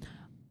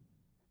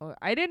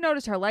 I didn't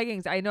notice her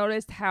leggings. I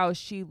noticed how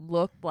she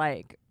looked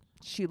like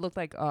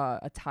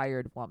a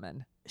tired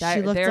woman.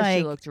 She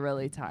looked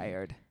really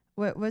tired.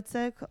 What's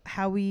that?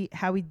 How we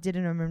did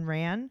it and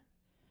ran.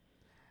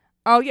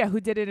 Oh yeah, who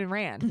did it and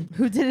ran?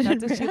 Who did it?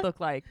 That's what she looked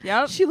like.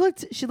 Yep. She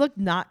looked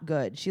not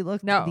good. She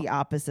looked the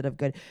opposite of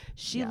good.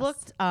 She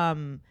looked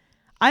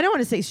I don't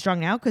want to say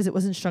strung out because it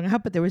wasn't strung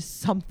out, but there was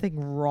something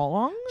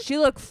wrong. She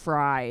looked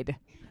fried.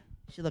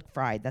 She looked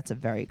fried. That's a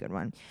very good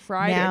one.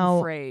 Fried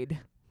and frayed.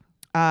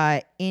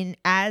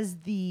 As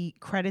the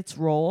credits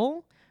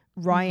roll,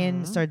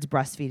 Ryan starts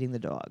breastfeeding the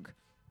dog.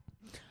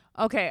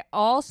 Okay.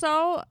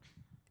 Also,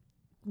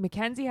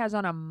 Mackenzie has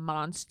on a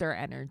Monster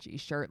Energy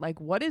shirt.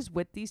 Like, what is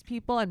with these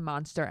people and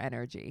Monster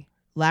Energy?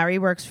 Larry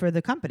works for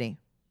the company.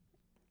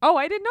 Oh,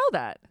 I didn't know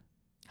that.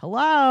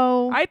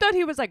 Hello. I thought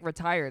he was like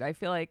retired. I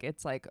feel like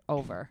it's like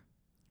over.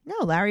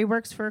 No, Larry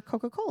works for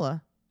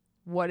Coca-Cola.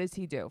 What does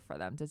he do for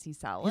them? Does he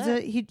sell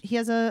He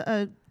has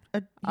a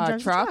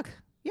truck?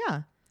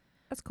 Yeah.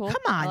 That's cool.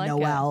 Come on, like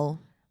Noelle.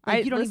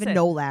 You don't even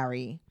know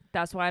Larry.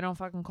 That's why I don't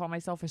fucking call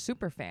myself a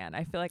super fan.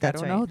 I feel like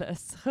That's I don't know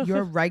this. You're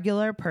a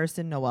regular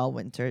person, Noelle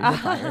Winter. You're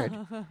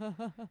fired.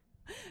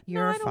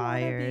 You're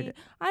fired.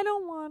 I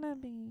don't want to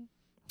be.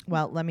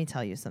 Well, let me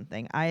tell you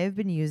something. I have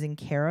been using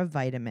Care of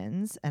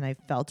vitamins, and I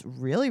felt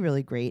really,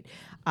 really great.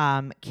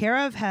 Care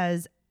of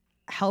has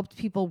helped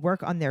people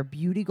work on their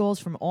beauty goals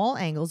from all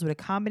angles with a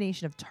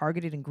combination of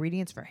targeted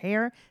ingredients for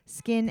hair,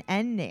 skin,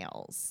 and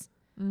nails.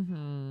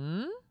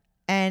 Mm-hmm.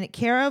 And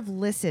Care of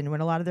listened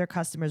when a lot of their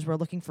customers were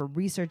looking for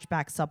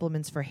research-backed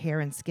supplements for hair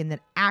and skin that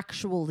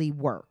actually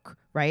work,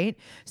 right?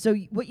 So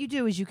what you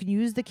do is you can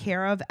use the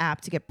Care of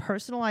app to get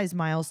personalized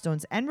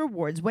milestones and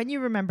rewards when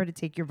you remember to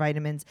take your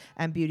vitamins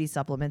and beauty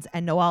supplements.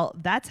 And Noelle,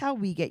 that's how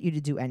we get you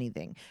to do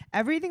anything.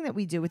 Everything that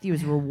we do with you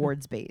is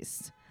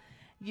rewards-based.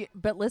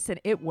 But listen,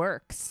 it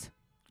works.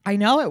 I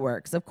know it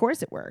works. Of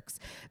course it works.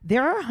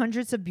 There are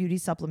hundreds of beauty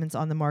supplements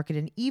on the market,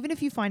 and even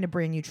if you find a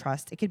brand you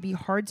trust, it can be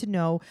hard to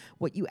know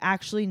what you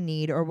actually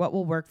need or what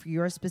will work for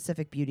your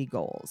specific beauty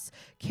goals.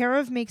 Care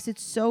of makes it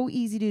so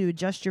easy to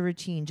adjust your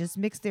routine. Just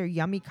mix their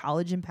yummy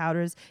collagen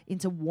powders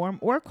into warm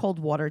or cold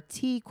water,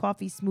 tea,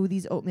 coffee,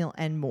 smoothies, oatmeal,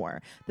 and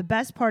more. The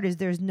best part is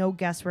there's no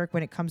guesswork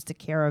when it comes to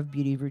Care of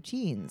beauty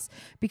routines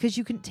because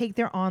you can take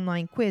their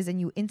online quiz and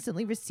you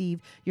instantly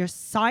receive your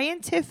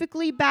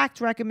scientifically backed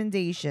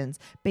recommendations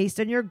based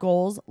on your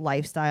goals,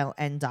 lifestyle,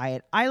 and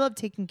diet. I love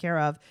taking care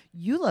of.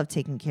 You love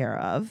taking care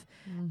of.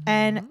 Mm-hmm.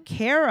 And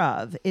Care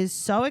of is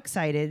so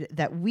excited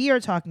that we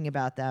are talking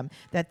about them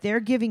that they're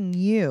giving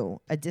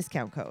you a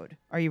discount code.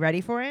 Are you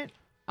ready for it?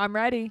 I'm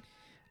ready.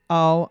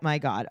 Oh my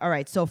God. All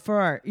right. So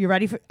you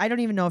ready for, I don't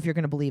even know if you're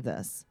going to believe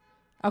this.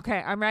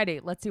 Okay. I'm ready.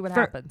 Let's see what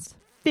happens.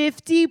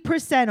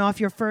 50% off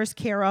your first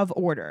Care of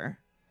order.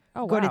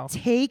 Oh, Go wow. to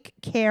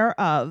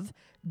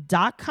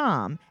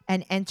takecareof.com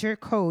and enter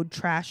code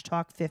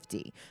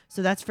TRASHTALK50.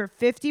 So that's for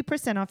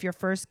 50% off your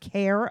first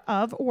Care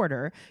of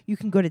order. You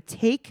can go to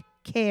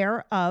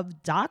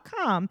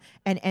takecareof.com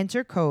and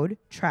enter code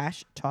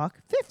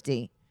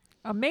TRASHTALK50.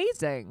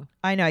 Amazing.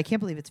 I know. I can't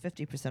believe it's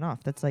 50%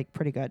 off. That's like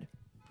pretty good.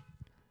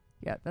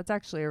 Yeah, that's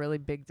actually a really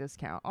big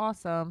discount.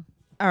 Awesome.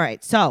 All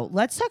right. So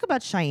let's talk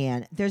about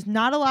Cheyenne. There's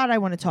not a lot I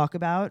want to talk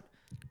about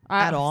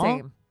at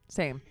all.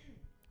 Same.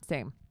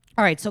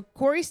 All right. So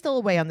Corey's still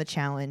away on the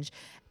challenge,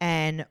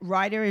 and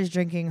Ryder is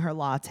drinking her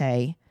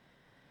latte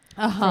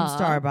from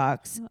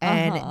Starbucks.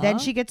 And then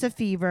she gets a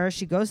fever.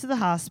 She goes to the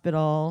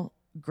hospital.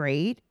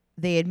 Great.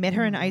 They admit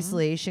her in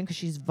isolation because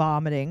she's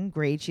vomiting.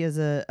 Great. She has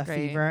a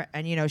fever.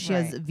 And, she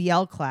has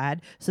VL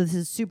clad. So this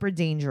is super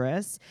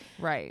dangerous.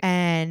 Right.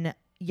 And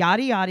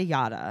yada, yada,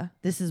 yada.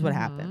 This is what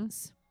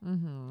happens.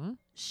 Mm-hmm.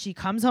 She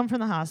comes home from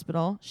the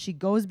hospital. She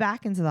goes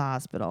back into the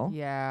hospital.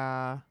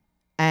 Yeah.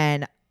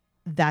 And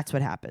that's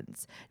what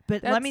happens.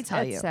 But let me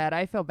tell you. That's sad.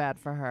 I feel bad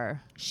for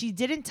her. She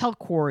didn't tell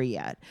Corey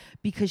yet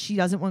because she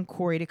doesn't want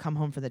Corey to come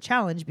home for the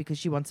challenge because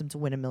she wants him to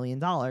win $1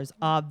 million,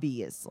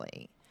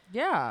 obviously.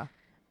 Yeah.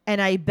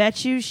 And I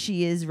bet you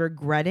she is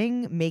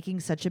regretting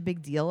making such a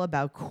big deal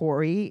about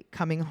Corey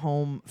coming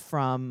home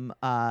from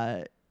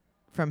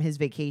his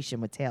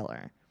vacation with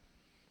Taylor.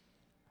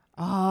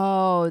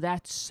 Oh,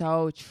 that's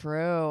so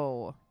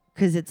true.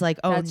 because it's like,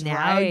 oh, That's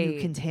now you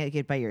right. can take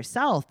it by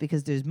yourself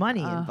because there's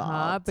money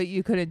involved. But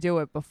you couldn't do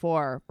it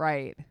before,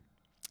 right?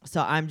 So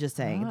I'm just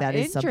saying that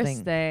is something.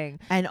 Interesting.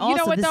 And You know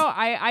also what this, though?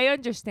 I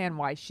understand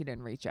why she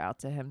didn't reach out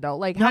to him though.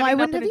 Like No, I having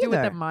wouldn't nothing have to do with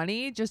the either.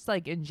 money, just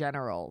like in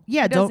general.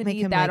 Yeah, he don't doesn't make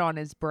need him, that like, on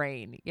his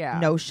brain. Yeah.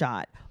 no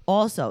shot.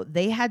 Also,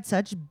 they had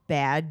such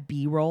bad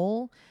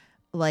B-roll.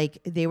 Like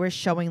they were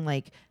showing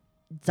like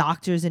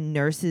doctors and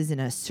nurses in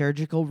a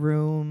surgical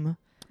room,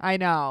 I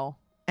know.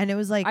 and it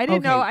was like, I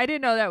didn't okay, know. I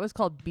didn't know that was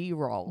called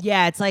B-roll.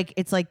 yeah, it's like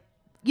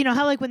you know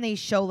how like when they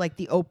show like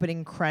the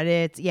opening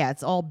credits, yeah,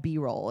 it's all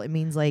B-roll. It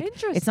means like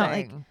Interesting.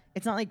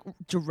 it's not like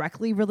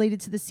directly related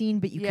to the scene,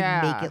 but you can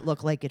make Yeah. it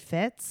look like it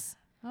fits.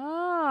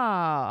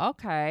 Oh,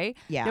 okay.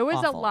 Yeah, There was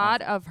awful, a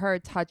lot of her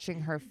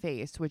touching her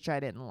face, which I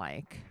didn't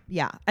like.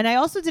 Yeah, and I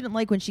also didn't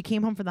like when she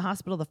came home from the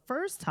hospital the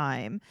first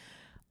time.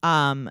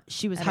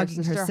 She was And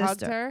hugging her sister.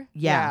 hugged her.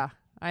 Yeah.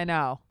 I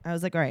know. I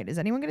was like, all right, is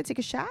anyone gonna take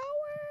a shower?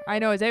 I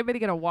know. Is everybody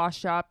gonna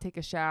wash up, take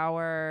a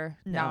shower,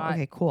 No. not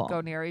Okay, cool.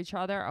 go near each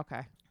other?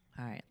 Okay.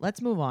 All right,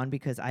 let's move on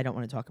because I don't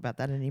want to talk about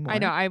that anymore. I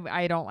know.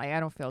 I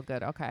don't feel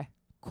good. Okay.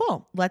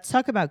 Cool. Let's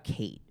talk about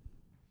Kate.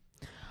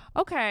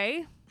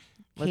 Okay.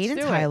 Let's Kate and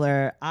do it.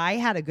 Tyler. I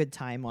had a good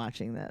time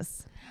watching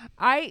this.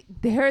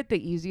 They're the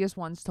easiest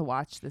ones to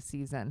watch this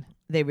season.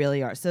 They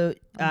really are. So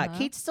Uh-huh.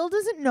 Kate still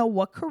doesn't know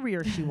what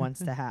career she wants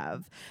to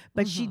have,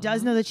 but she Mm-hmm.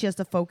 does know that she has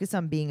to focus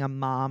on being a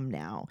mom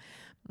now.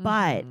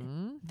 But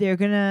Mhm. they're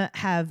going to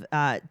have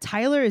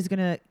Tyler is going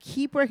to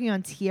keep working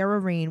on Tiara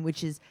Rain,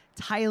 which is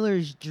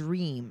Tyler's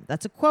dream.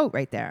 That's a quote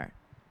right there.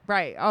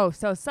 Right. Oh,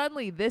 so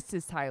suddenly this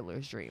is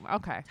Tyler's dream.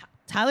 Okay.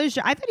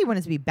 I thought he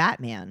wanted to be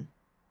Batman.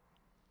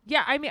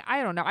 Yeah, I mean,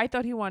 I don't know. I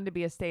thought he wanted to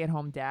be a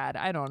stay-at-home dad.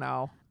 I don't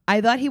know. I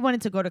thought he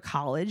wanted to go to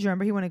college.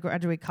 Remember, he wanted to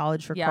graduate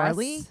college for Yes.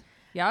 Carly?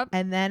 Yep.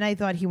 And then I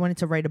thought he wanted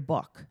to write a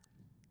book.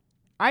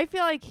 I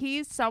feel like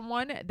he's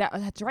someone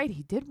that's right.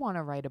 He did want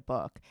to write a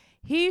book.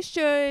 He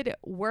should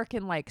work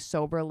in like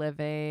sober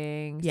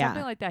living, Yeah.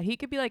 something like that. He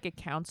could be like a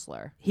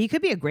counselor. He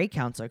could be a great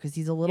counselor because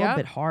he's a little Yep.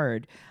 bit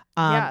hard.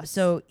 Yes.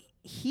 So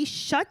he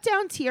shut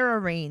down Tiara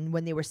Rain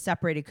when they were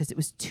separated because it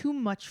was too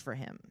much for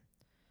him.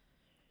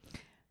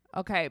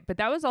 Okay, but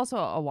that was also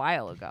a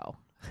while ago.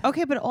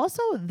 Okay, but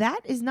also that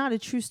is not a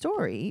true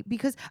story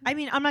because, I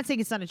mean, I'm not saying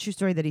it's not a true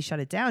story that he shut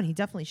it down. He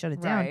definitely shut it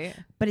down. Right.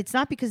 But it's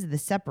not because of the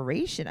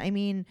separation. I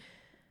mean,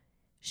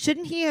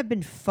 shouldn't he have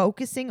been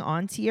focusing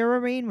on Tiara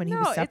Rain when he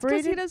was No, it's because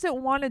separated? he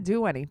doesn't want to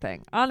do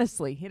anything.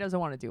 Honestly, he doesn't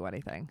want to do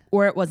anything.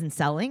 Or it wasn't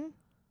selling?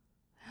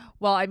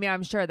 Well, I mean,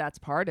 I'm sure that's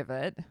part of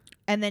it.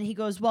 And then he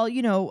goes, well,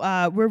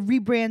 we're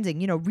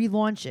rebranding,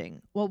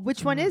 relaunching. Well,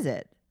 which one is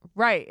it?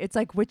 Right. It's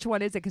like, which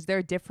one is it? Because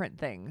they're different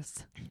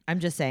things. I'm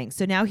just saying.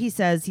 So now he's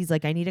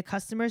like, I need a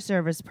customer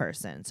service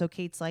person. So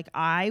Kate's like,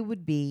 I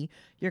would be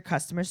your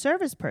customer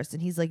service person.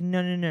 He's like,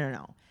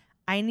 no.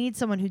 I need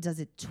someone who does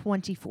it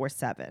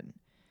 24/7.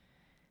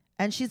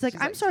 And she's like,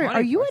 I'm sorry,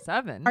 are you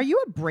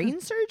a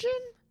brain surgeon?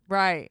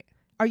 Right.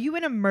 Are you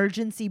an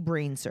emergency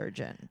brain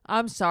surgeon?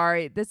 I'm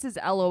sorry. This is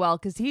LOL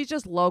because he's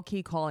just low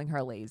key calling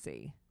her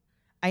lazy.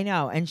 I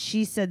know. And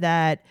she said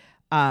that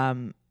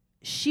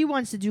she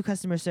wants to do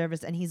customer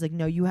service. And he's like,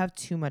 no, you have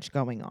too much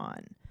going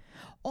on.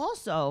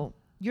 Also,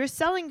 you're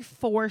selling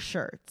 4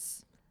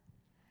 shirts.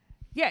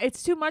 Yeah,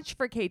 it's too much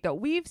for Kate, though.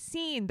 We've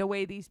seen the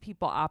way these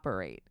people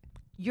operate.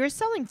 You're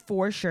selling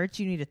 4 shirts.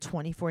 You need a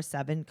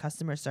 24/7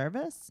 customer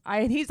service.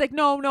 And he's like,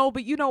 no,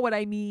 but you know what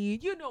I mean.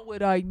 You know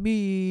what I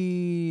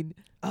mean.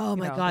 Oh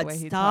my know, the God, way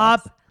he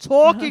stop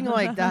talking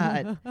like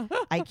that.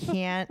 I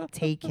can't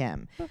take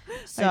him.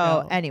 So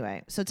know.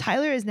 anyway, so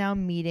Tyler is now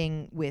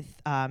meeting with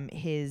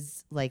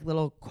his like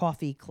little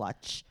coffee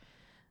clutch.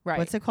 Right.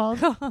 What's it called?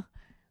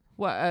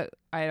 What?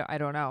 I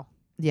don't know.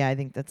 Yeah, I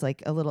think that's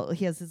like a little,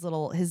 he has his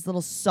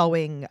little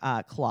sewing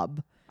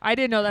club. I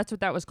didn't know that's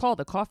what that was called,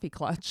 a coffee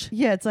clutch.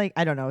 Yeah, it's like,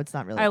 I don't know, it's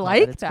not really I called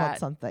like It's that. called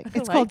something. I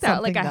It's like called that.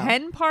 something Like a though.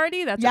 hen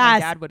party? That's what my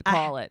Yes, dad would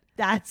call it.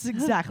 That's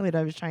exactly what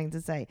I was trying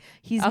to say.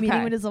 He's meeting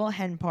Okay. with his little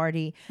hen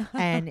party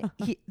and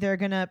they're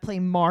going to play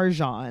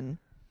Mahjong.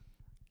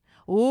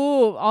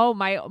 Ooh,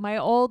 my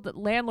old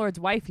landlord's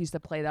wife used to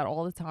play that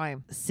all the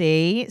time.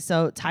 See?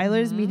 So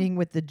Tyler's Mhm. meeting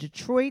with the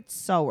Detroit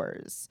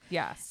Sewers.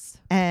 Yes.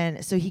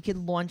 And so he could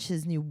launch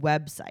his new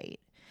website.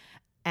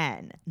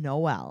 And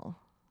Noelle.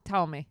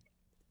 Tell me.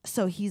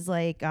 So he's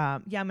like,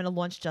 I'm going to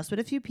launch just with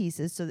a few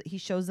pieces. So that he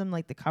shows them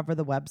like the cover of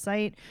the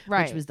website,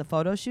 Right. which was the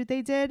photo shoot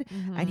they did.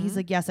 And he's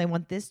like, yes, I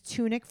want this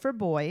tunic for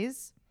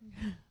boys.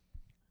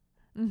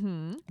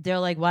 Mm-hmm. They're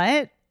like,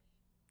 what?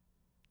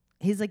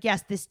 He's like,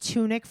 yes, this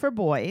tunic for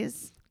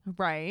boys.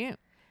 Right.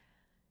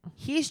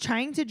 He's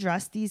trying to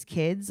dress these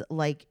kids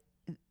like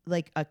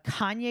a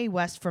Kanye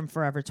West from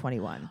Forever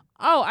 21.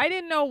 Oh, I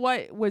didn't know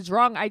what was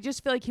wrong. I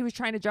just feel like he was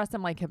trying to dress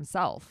them like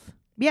himself.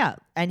 Yeah,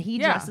 and he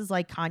Yeah. dresses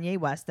like Kanye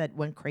West that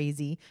went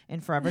crazy in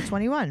Forever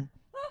 21.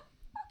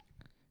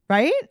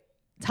 Right?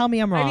 Tell me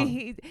I'm wrong. I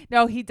mean,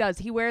 he does.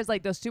 He wears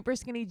like those super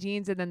skinny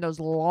jeans and then those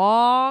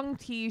long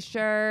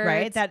t-shirts.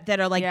 right? That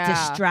are like Yeah.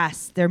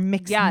 distressed. They're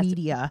mixed Yes.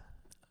 media.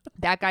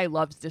 That guy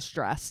loves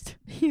distressed.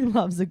 He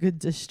loves a good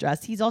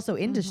distress. He's also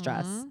in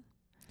distress.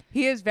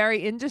 He is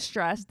very in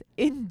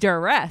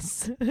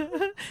duress.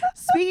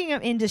 Speaking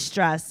of in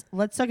distress,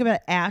 let's talk about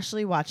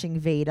Ashley watching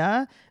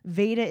Veda.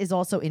 Veda is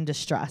also in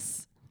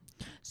distress.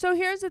 So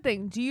here's the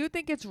thing. Do you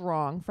think it's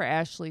wrong for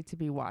Ashley to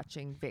be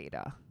watching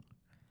Veda?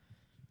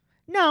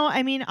 No,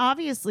 I mean,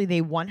 obviously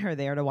they want her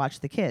there to watch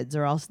the kids,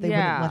 or else they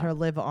wouldn't let her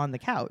live on the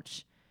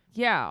couch.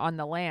 Yeah, on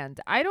the land.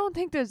 I don't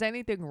think there's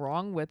anything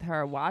wrong with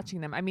her watching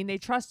them. I mean, they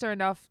trust her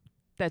enough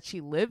that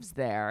she lives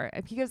there,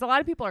 because a lot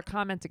of people are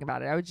commenting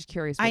about it. I was just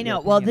curious. I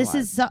know. Well, this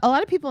is a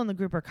lot of people in the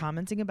group are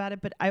commenting about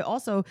it, but I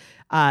also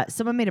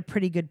someone made a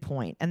pretty good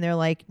point, and they're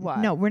like, what?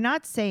 No, we're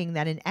not saying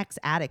that an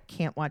ex-addict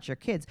can't watch your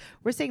kids.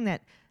 We're saying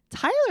that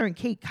Tyler and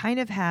Kate kind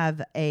of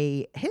have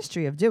a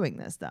history of doing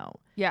this, though.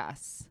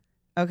 Yes.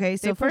 Okay,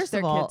 so they push first their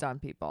of all, kids on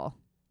people.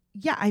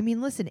 Yeah, I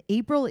mean, listen,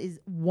 April is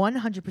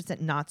 100%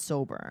 not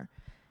sober.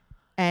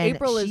 And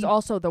April is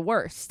also the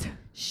worst.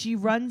 She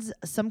runs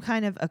some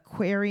kind of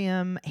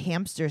aquarium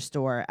hamster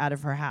store out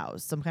of her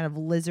house, some kind of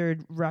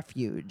lizard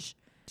refuge.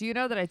 Do you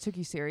know that I took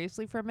you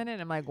seriously for a minute?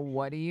 I'm like,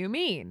 what do you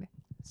mean?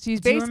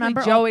 She's basically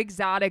Joe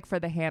Exotic for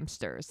the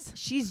hamsters.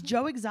 She's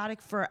Joe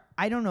Exotic for,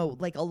 I don't know,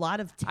 like a lot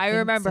of I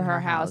remember her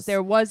house.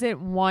 There wasn't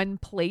one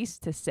place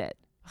to sit.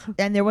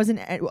 And there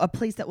wasn't a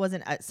place that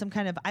wasn't some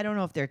kind of, I don't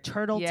know if they're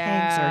turtle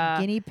tanks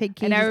or guinea pig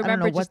cages. And I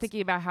remember just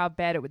thinking about how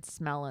bad it would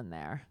smell in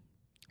there.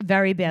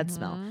 Very bad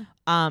smell.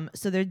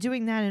 So they're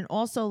doing that. And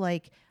also,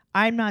 like,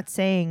 I'm not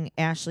saying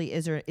Ashley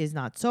is or is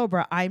not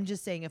sober. I'm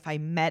just saying if I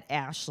met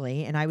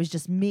Ashley and I was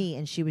just me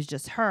and she was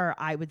just her,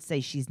 I would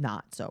say she's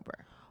not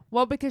sober.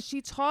 Well, because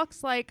she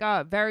talks like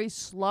very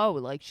slow.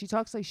 Like, she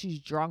talks like she's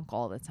drunk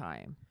all the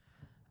time.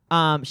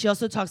 She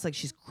also talks like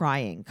she's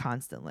crying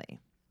constantly.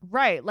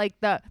 Right. Like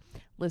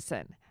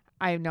listen,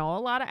 I know a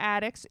lot of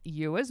addicts,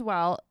 you as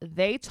well.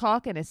 They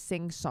talk in a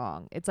sing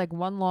song. It's like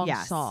one long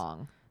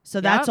song.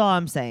 So that's all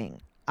I'm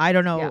saying. I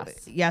don't know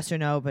yes or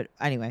no, but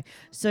anyway.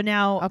 So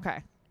now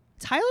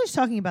Tyler's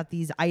talking about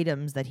these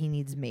items that he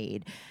needs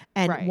made,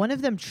 and one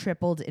of them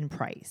tripled in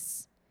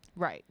price.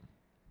 Right.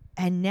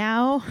 And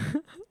now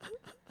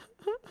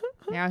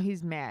now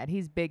he's mad.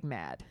 He's big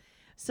mad.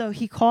 So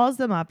he calls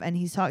them up and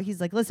he's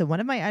like, listen, one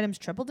of my items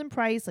tripled in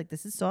price. Like,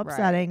 this is so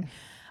upsetting.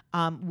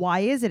 Why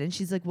is it? And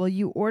she's like, well,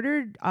 you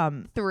ordered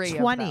 3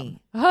 20.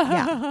 Of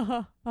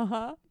them.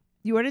 Yeah.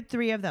 You ordered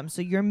 3 of them.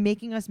 So you're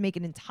making us make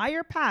an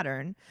entire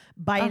pattern,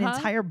 buy an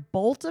entire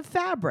bolt of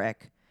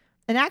fabric.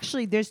 And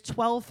actually, there's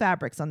 12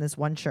 fabrics on this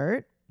one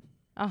shirt.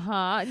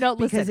 No,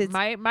 listen,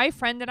 my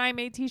friend and I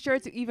made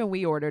T-shirts. Even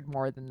we ordered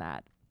more than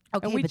that.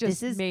 Okay, and we but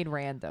just made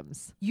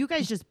randoms. You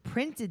guys just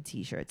printed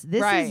T-shirts.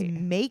 This is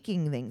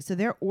making things. So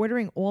they're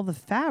ordering all the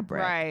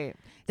fabric. Right.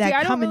 See,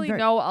 I don't really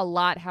know a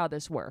lot how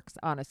this works,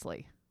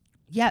 honestly.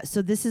 Yeah,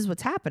 so this is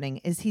what's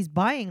happening is he's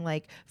buying,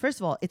 like, first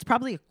of all, it's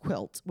probably a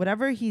quilt.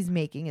 Whatever he's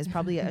making is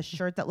probably a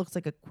shirt that looks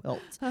like a quilt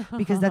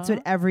because that's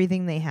what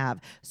everything they have.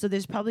 So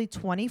there's probably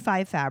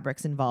 25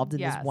 fabrics involved in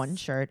this one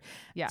shirt.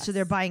 Yes. So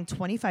they're buying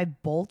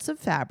 25 bolts of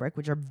fabric,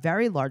 which are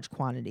very large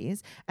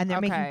quantities, and they're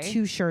making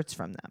 2 shirts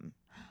from them.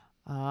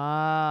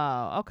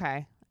 Oh,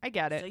 okay. I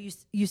get it. So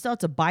you still have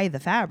to buy the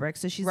fabric.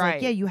 So she's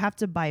like, yeah, you have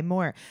to buy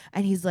more.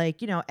 And he's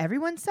like,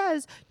 everyone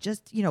says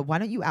just, why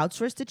don't you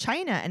outsource to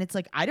China? And it's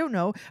like, I don't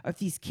know if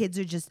these kids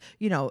are just,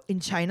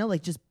 in China,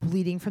 like just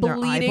bleeding from their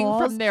eyeballs. Bleeding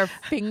from their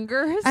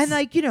fingers. And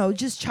like,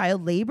 just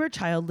child labor.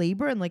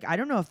 And like, I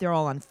don't know if they're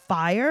all on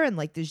fire and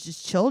like there's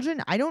just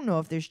children. I don't know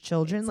if there's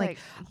children. It's like,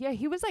 yeah,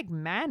 he was like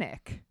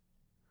manic.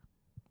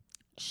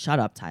 Shut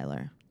up,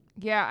 Tyler.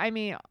 Yeah, I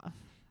mean,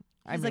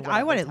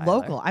 I want it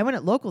local. I want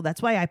it local.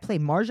 That's why I play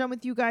Mahjong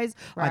with you guys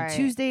on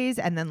Tuesdays.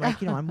 And then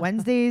like, on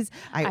Wednesdays,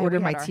 I order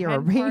my Tierra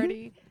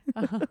Ring.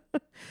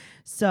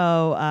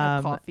 So,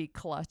 coffee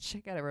clutch. I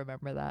got to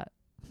remember that.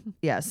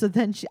 Yeah. So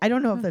then I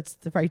don't know if that's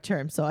the right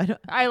term. So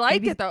I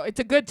like it though. It's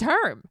a good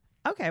term.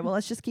 Okay. Well,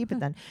 let's just keep it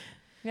then.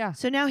 Yeah.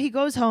 So now he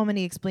goes home and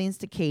he explains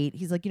to Kate,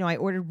 he's like, I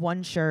ordered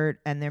one shirt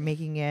and they're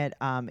making it,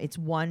 it's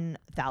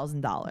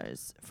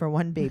 $1,000 for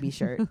one baby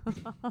shirt.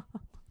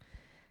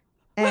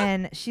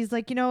 And she's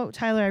like,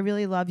 Tyler, I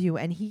really love you.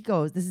 And he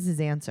goes, this is his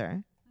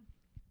answer.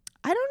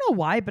 I don't know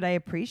why, but I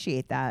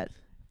appreciate that.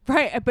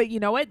 Right. But you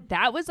know what?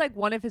 That was like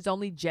one of his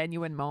only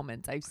genuine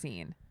moments I've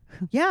seen.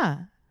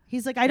 Yeah.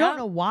 He's like, I don't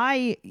know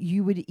why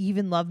you would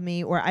even love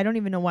me, or I don't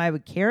even know why I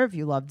would care if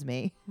you loved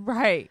me.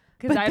 Right.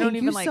 Because I don't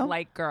even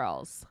like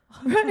girls.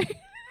 Right.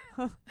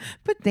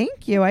 But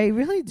thank you. I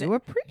really do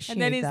appreciate it.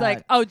 And then he's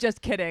like, oh,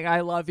 just kidding.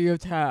 I love you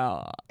too.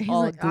 He's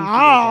all like,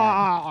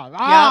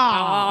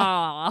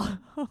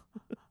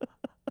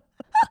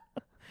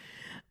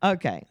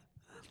 Okay.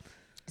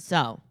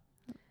 So,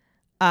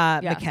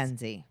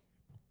 Mackenzie.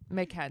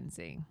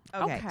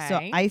 Okay. So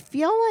I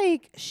feel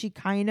like she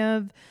kind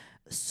of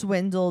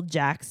swindled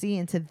Jaxie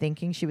into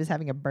thinking she was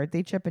having a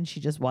birthday trip and she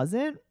just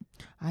wasn't.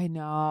 I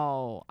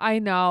know.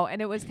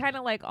 And it was kind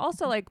of like,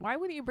 also like, why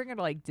wouldn't you bring her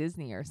to like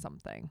Disney or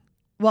something?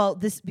 Well,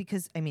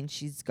 because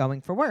she's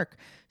going for work.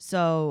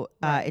 So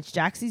it's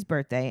Jaxie's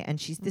birthday and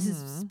this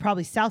is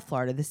probably South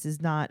Florida. This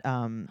is not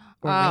Orlando.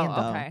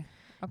 Oh, okay.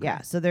 Okay.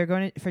 Yeah, so they're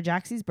going to, for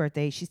Jaxie's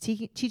birthday, she's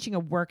teaching a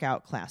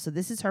workout class. So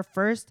this is her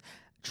first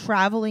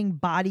traveling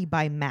Body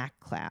by Mac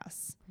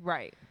class.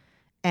 Right.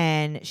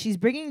 And she's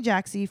bringing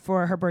Jaxie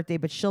for her birthday,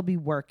 but she'll be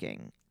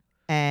working.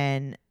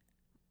 And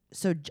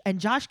so, and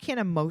Josh can't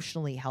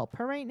emotionally help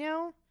her right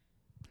now.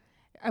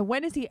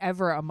 When has he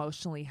ever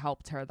emotionally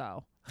helped her,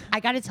 though? I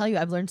got to tell you,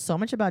 I've learned so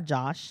much about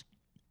Josh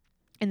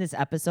in this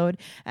episode,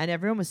 and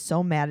everyone was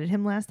so mad at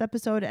him last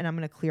episode, and I'm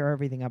going to clear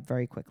everything up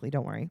very quickly.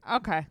 Don't worry.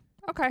 Okay.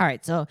 All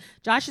right. So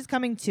Josh is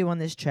coming too on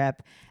this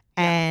trip,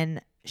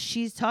 and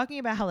she's talking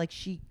about how like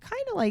she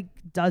kind of like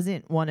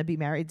doesn't want to be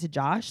married to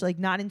Josh, like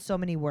not in so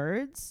many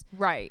words.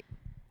 Right.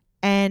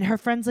 And her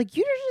friend's like,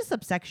 you're just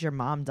upset because your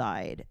mom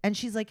died. And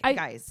she's like,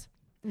 guys,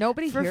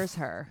 nobody for hears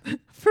her.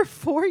 For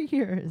 4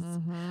 years,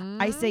 Mm-hmm.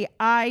 I say,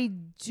 I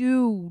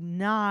do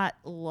not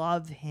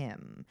love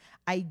him.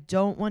 I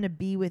don't want to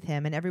be with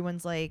him. And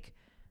everyone's like,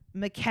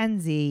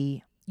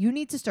 Mackenzie, you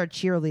need to start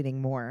cheerleading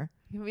more.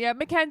 Yeah,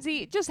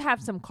 Mackenzie, just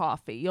have some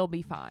coffee. You'll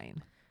be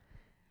fine.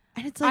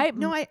 And it's like,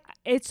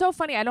 It's so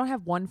funny. I don't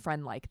have one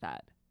friend like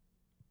that.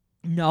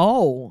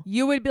 No.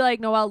 You would be like,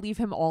 Noelle, leave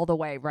him all the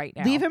way right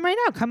now. Leave him right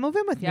now. Come move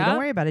in with me. Yeah? Don't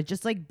worry about it.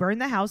 Just like burn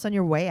the house on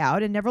your way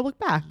out and never look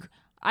back.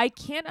 I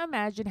can't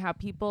imagine how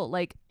people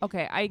like,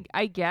 okay,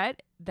 I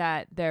get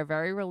that they're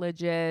very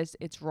religious.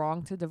 It's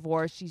wrong to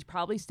divorce. She's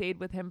probably stayed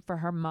with him for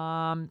her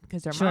mom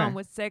because her mom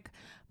was sick.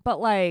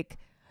 But like,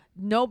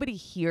 nobody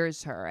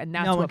hears her, and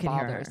that's what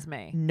bothers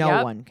me.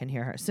 No one can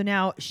hear her. So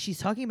now she's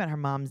talking about her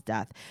mom's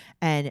death,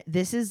 and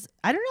this is,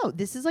 I don't know,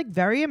 this is like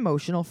very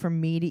emotional for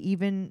me to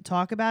even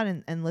talk about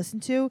and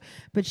listen to.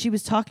 But she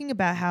was talking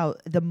about how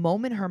the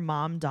moment her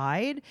mom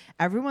died,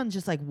 everyone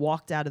just like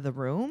walked out of the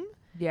room.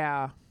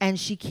 Yeah. And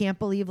she can't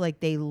believe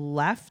like they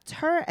left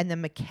her, and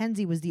then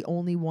Mackenzie was the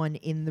only one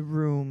in the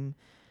room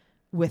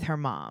with her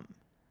mom.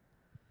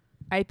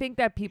 I think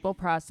that people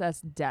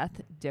process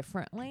death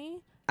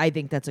differently. I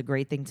think that's a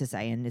great thing to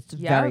say, and it's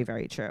very,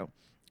 very true.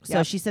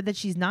 So she said that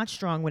she's not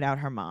strong without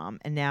her mom.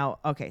 And now,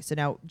 so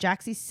now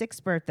Jaxie's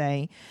 6th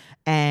birthday,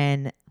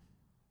 and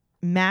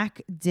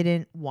Mac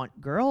didn't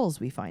want girls,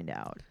 we find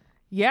out.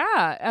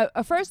 Yeah.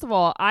 First of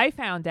all, I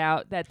found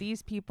out that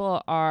these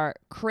people are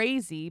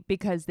crazy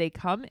because they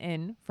come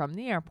in from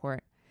the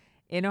airport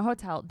in a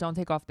hotel, don't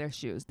take off their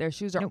shoes. Their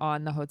shoes are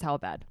on the hotel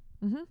bed.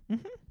 Mm-hmm.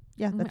 Mm-hmm.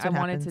 Yeah, that's I what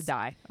wanted happens. to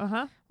die.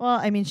 Uh-huh. Well,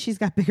 I mean, she's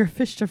got bigger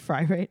fish to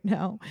fry right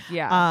now.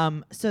 Yeah.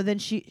 So then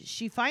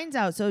she finds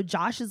out. So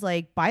Josh is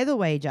like, by the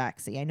way,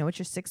 Jaxie, I know it's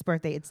your 6th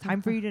birthday. It's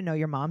time for you to know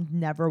your mom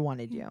never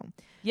wanted you.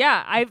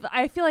 Yeah,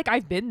 I feel like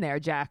I've been there,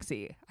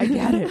 Jaxie. I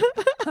get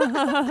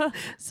it.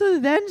 So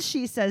then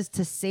she says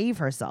to save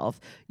herself,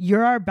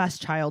 you're our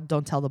best child.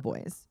 Don't tell the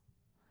boys.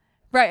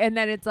 Right. And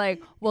then it's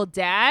like, well,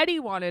 Daddy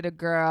wanted a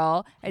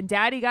girl and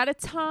Daddy got a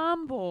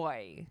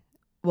tomboy.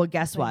 Well,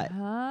 guess what?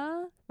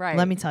 Huh? Right.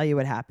 Let me tell you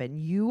what happened.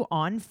 You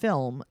on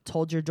film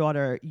told your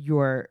daughter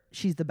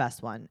she's the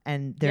best one,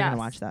 and they're gonna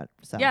watch that.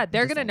 So yeah,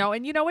 they're gonna know.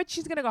 And you know what?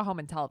 She's gonna go home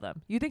and tell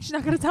them. You think she's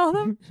not gonna tell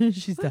them?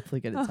 She's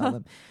definitely gonna tell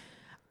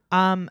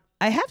them.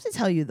 I have to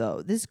tell you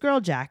though, this girl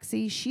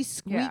Jaxie, she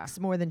squeaks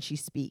more than she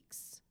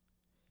speaks.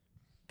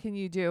 Can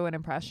you do an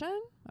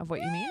impression of what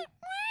you mean?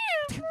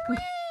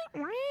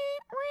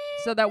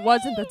 So that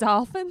wasn't the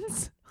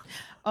dolphins?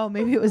 Oh,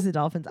 maybe it was the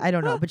dolphins. I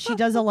don't know. But she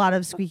does a lot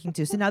of squeaking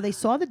too. So now they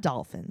saw the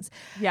dolphins.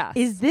 Yeah.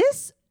 Is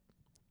this,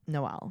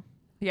 Noelle?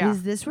 Yeah.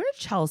 Is this where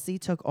Chelsea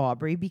took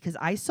Aubrey? Because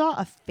I saw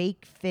a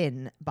fake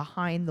fin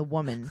behind the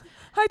woman.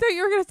 I thought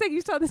you were going to say you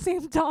saw the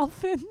same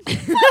dolphin.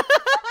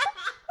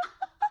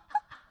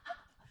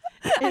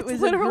 It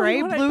was a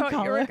gray blue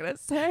color. You were going to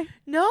say.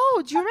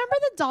 No. Do you remember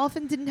the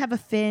dolphin didn't have a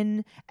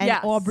fin and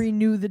Aubrey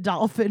knew the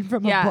dolphin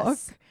from a book?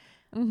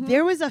 Mm-hmm.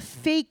 There was a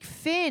fake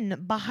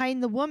fin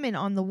behind the woman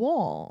on the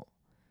wall.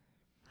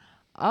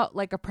 Oh,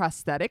 like a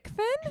prosthetic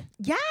fin?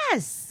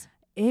 Yes.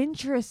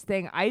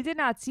 Interesting. I did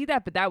not see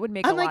that, but that would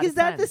make a lot of sense. Is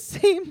that the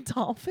same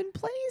dolphin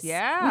place?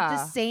 Yeah. With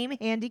the same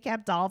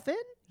handicapped dolphin?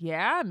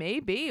 Yeah,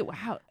 maybe.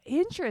 Wow.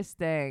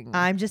 Interesting.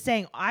 I'm just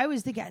saying, I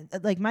was thinking,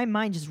 like, my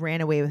mind just ran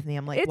away with me.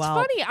 I'm like, it's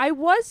funny. I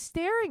was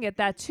staring at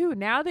that too.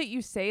 Now that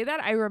you say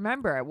that, I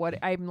remember what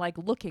I'm like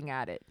looking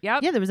at it.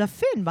 Yep. Yeah, there was a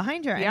fin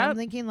behind her. And I'm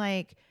thinking,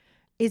 like,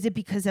 is it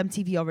because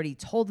MTV already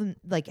told them,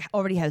 like,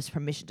 already has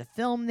permission to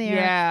film there?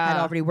 Yeah.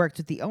 Had already worked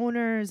with the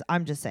owners?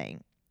 I'm just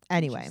saying.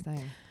 Anyway.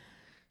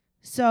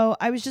 So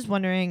I was just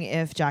wondering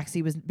if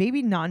Jaxie was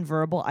maybe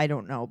nonverbal. I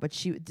don't know. But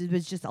there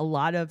was just a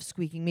lot of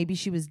squeaking. Maybe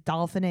she was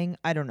dolphining.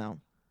 I don't know.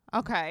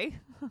 Okay.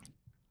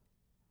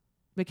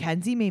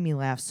 Mackenzie made me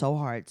laugh so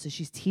hard. So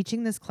she's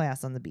teaching this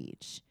class on the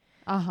beach.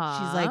 Uh-huh.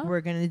 She's like,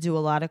 we're going to do a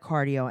lot of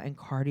cardio, and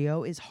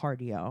cardio is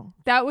cardio.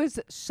 That was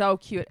so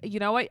cute. You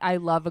know what? I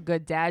love a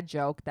good dad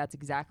joke. That's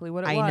exactly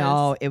what it was. I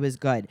know. It was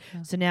good.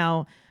 Yeah. So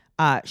now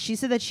she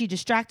said that she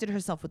distracted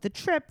herself with the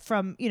trip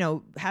from,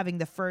 having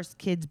the first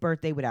kid's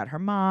birthday without her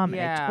mom.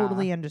 Yeah. And I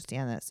totally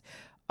understand this.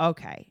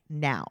 Okay.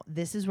 Now,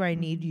 this is where I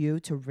need you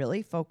to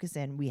really focus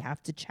in. We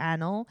have to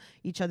channel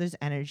each other's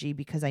energy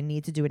because I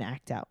need to do an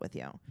act out with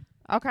you.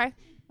 Okay.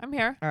 I'm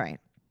here. All right.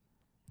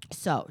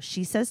 So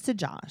she says to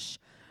Josh,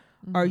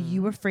 Are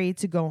you afraid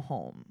to go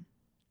home?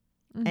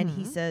 And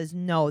he Mhm. says,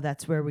 no,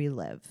 that's where we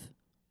live.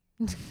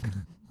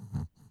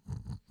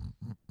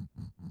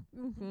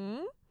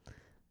 Mhm.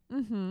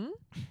 Mhm.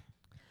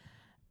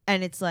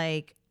 And it's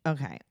like,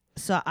 okay,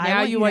 so I Now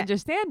want you you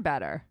understand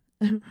better.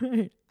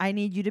 to, I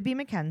need you to be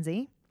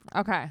Mackenzie,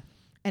 Okay.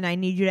 and I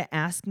need you to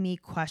ask me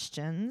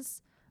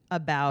questions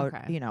about,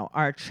 Okay. you know,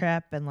 our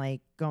trip and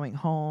like going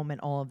home and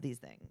all of these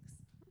things.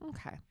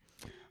 Okay.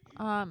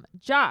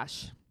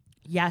 Josh,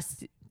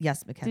 Yes, yes,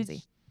 did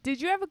Mackenzie.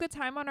 did you have a good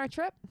time on our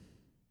trip?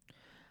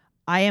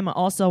 I am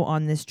also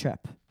on this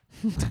trip.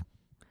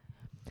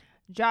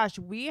 Josh,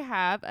 we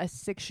have a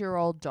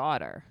 6-year-old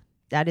daughter.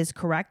 That is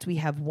correct. We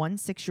have 1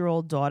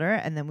 6-year-old daughter,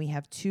 and then we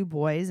have 2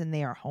 boys, and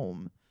they are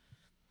home.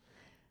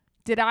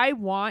 Did I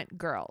want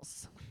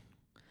girls?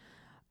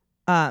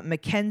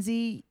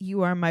 Mackenzie,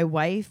 you are my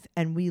wife,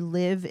 and we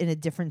live in a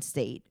different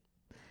state.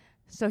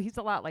 So he's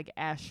a lot like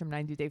Ash from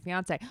 90 Day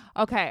Fiance.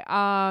 Okay.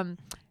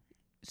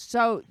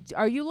 So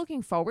are you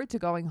looking forward to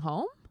going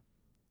home?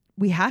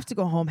 We have to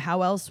go home.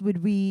 How else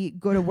would we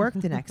go to work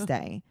the next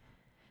day?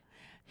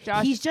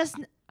 Josh,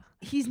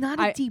 He's not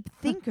a I- deep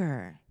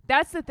thinker.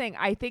 that's the thing.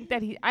 I think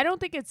that I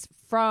don't think it's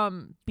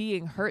from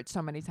being hurt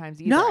so many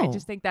times either. I No.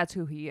 just think that's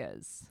who he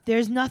is.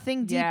 There's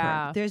nothing deeper.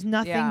 Yeah. There's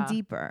nothing Yeah.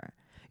 deeper.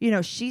 You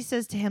know, she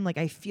says to him, like,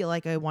 I feel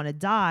like I want to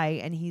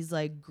die. And he's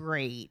like,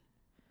 great.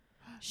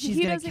 She's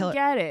He going to doesn't kill it.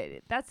 get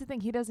it. That's the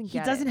thing. He doesn't He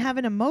get doesn't it. have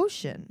an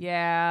emotion.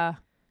 Yeah.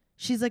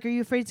 She's like, are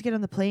you afraid to get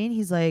on the plane?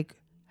 He's like,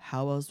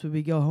 how else would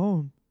we go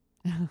home?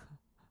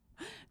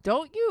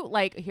 Don't you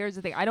like? Here's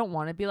the thing. I don't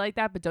want to be like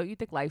that, but don't you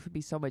think life would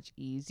be so much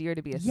easier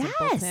to be a Yes.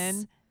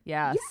 simpleton?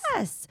 Yes.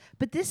 Yes.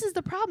 But this is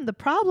the problem. The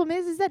problem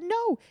is that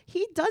no,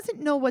 he doesn't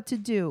know what to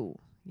do.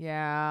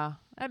 Yeah.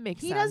 That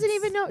makes He sense. doesn't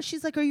even know.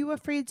 She's like, are you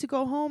afraid to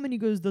go home? And he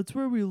goes, that's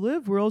where we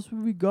live. Where else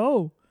would we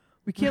go?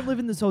 We can't live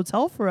in this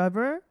hotel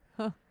forever.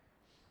 How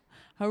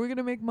are we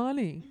gonna make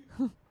money?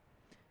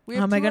 We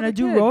How have am I 2 going to other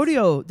do kids.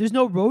 rodeo? There's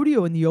no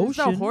rodeo in the There's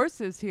ocean. no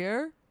horses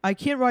here. I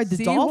can't ride the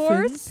Seahorse?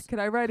 dolphins. Can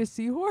I ride a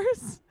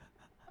seahorse?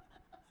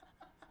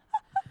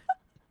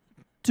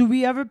 Do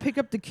we ever pick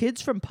up the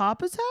kids from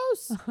Papa's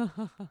house?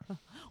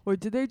 Or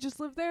do they just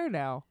live there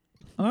now?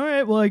 All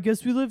right, well, I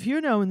guess we live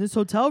here now in this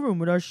hotel room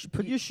with our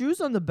put your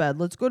shoes on the bed.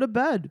 Let's go to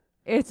bed.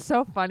 It's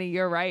so funny.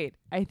 You're right.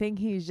 I think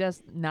he's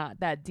just not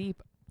that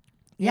deep.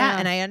 Yeah,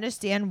 and I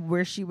understand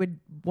where she would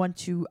want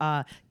to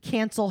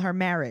cancel her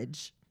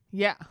marriage.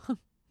 Yeah.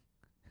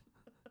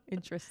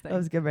 Interesting. That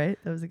was good, right?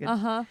 That was a good.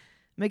 Uh-huh.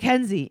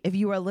 Mackenzie, if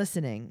you are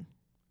listening,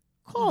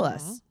 call Mhm.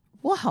 us.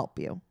 We'll help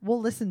you. We'll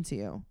listen to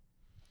you.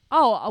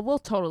 Oh, we'll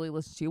totally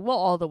listen to you. We'll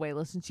all the way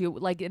listen to you,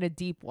 like in a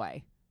deep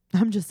way.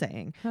 I'm just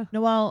saying.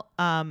 Noelle,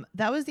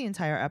 that was the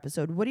entire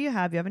episode. What do you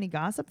have? You have any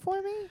gossip for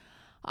me?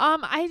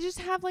 I just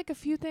have like a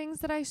few things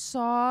that I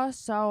saw.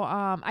 So,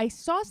 I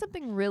saw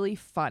something really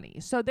funny.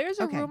 So there's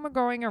a Okay. rumor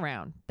going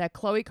around that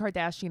Khloe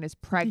Kardashian is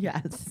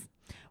pregnant Yes.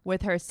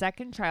 with her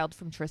second child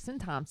from Tristan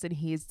Thompson.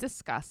 He's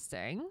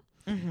disgusting.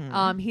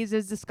 Mm-hmm. He's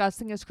as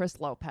disgusting as Chris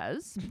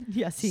Lopez.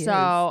 Yes, he is.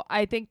 So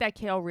I think that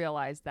Kale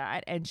realized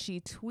that, and she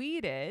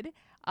tweeted,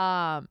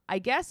 I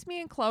guess me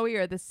and Khloe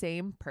are the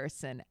same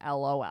person,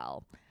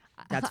 LOL.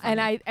 That's and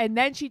funny. and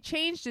then she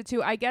changed it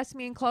to, I guess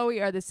me and Khloe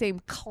are the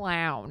same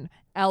clown,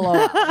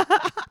 LOL.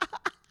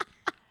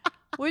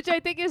 Which I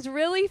think is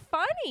really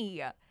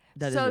funny.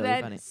 That is so really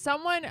then funny.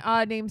 someone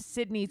named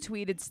Sydney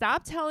tweeted,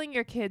 stop telling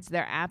your kids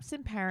their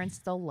absent parents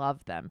still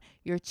love them.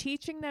 You're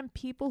teaching them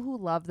people who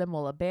love them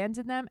will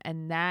abandon them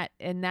and that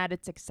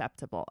it's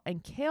acceptable.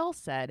 And Kale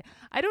said,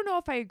 I don't know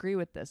if I agree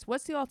with this.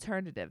 What's the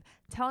alternative?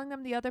 Telling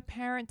them the other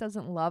parent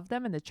doesn't love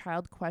them and the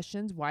child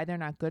questions why they're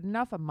not good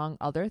enough, among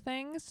other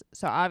things.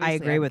 So obviously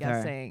agree I'm with her.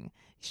 guessing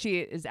she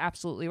is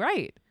absolutely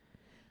right.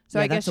 So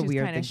Yeah, I guess that's a she's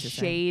weird kind of thing to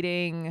say.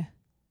 shading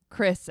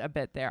Chris a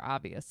bit there,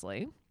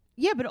 obviously.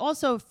 Yeah, but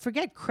also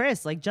forget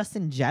Chris, like just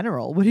in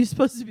general. What are you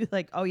supposed to be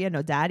like? Oh, yeah,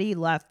 no, daddy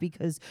left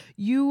because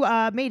you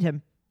made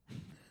him.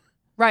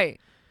 Right.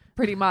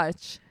 Pretty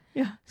much.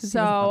 Yeah.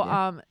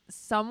 So,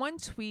 someone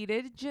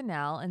tweeted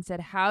Janelle and said,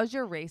 how's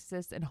your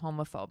racist and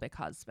homophobic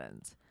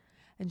husband?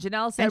 And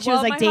Janelle said, And she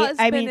was well, like, my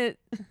husband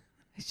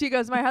she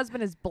goes, my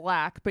husband is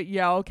black, but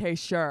yeah, okay,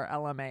 sure,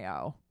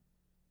 LMAO.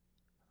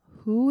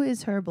 who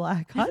is her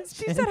black husband?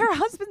 She said her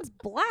husband's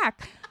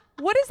black.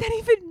 What does that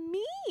even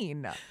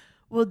mean?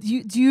 Well, do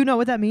you know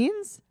what that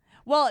means?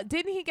 Well,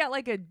 didn't he get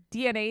like a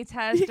DNA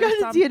test He or got a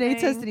something? DNA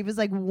test and he was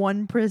like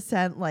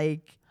 1%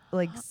 like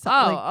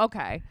Oh,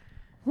 okay.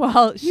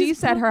 Well, she He's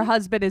said her probably-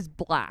 husband is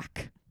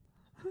black.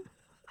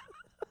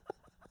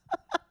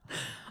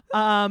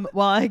 well,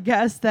 I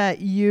guess that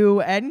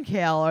you and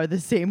Kale are the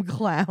same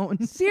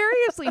clown.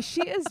 Seriously,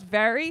 she is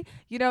very,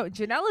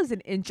 Janelle is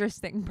an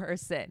interesting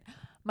person.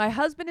 My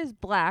husband is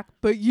black,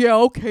 but yeah,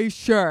 okay,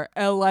 sure,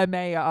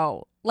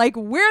 LMAO. Like,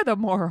 we're the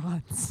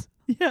morons.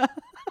 Yeah.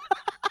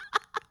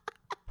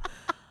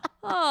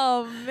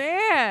 Oh,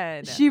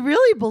 man. She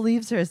really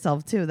believes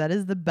herself too. That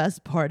is the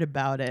best part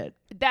about it.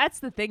 that's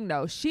the thing,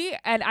 though.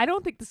 And I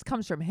don't think this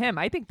comes from him.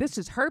 I think this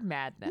is her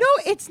madness. No,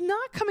 it's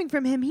not coming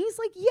from him. He's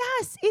like,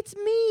 yes, it's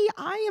me.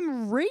 I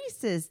am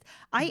racist.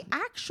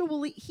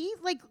 He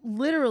like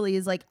literally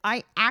is like,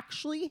 I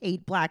actually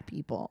hate black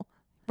people.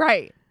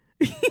 Right.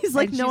 He's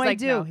like, and no, she's I like,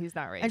 do. No, he's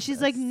not racist. And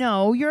she's like,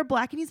 no, you're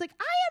black. And he's like,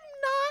 I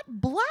am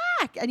not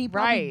black. And he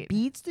probably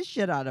beats the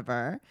shit out of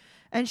her.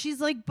 And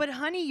she's like, but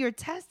honey, your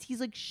test.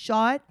 He's like,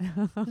 shut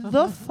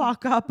the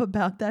fuck up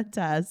about that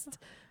test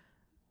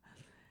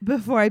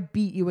before I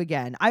beat you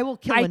again. I will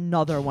kill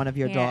another one of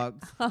your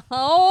dogs.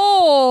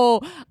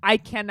 Oh, I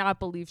cannot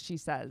believe she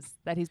says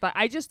that he's black.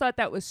 I just thought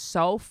that was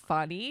so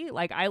funny.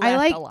 Like, I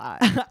laughed a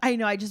lot. I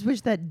know. I just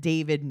wish that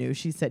David knew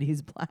she said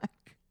he's black.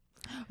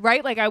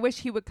 Right? Like, I wish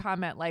he would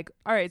comment like,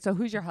 all right, so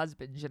who's your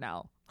husband,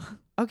 Janelle?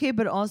 Okay,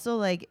 but also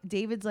like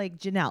David's like,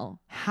 Janelle,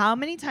 how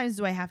many times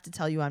do I have to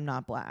tell you I'm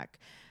not black?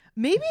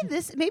 Maybe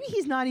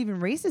he's not even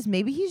racist.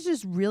 Maybe he's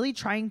just really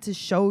trying to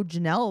show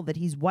Janelle that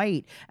he's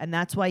white, and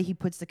that's why he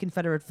puts the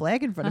Confederate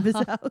flag in front of his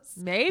house.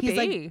 Maybe. He's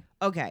like,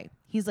 okay.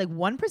 He's like,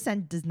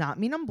 1% does not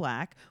mean I'm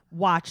black.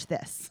 Watch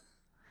this.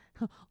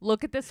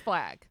 Look at this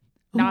flag.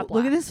 Not black.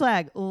 Look at this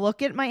flag.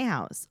 Look at my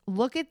house.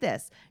 Look at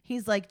this.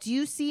 He's like, do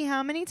you see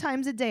how many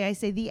times a day I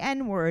say the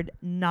N-word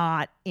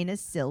not in a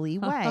silly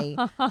way?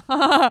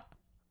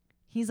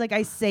 He's like,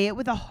 I say it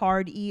with a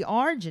hard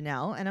ER,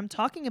 Janelle, and I'm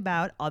talking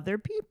about other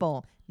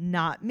people,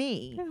 not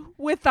me.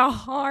 With a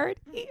hard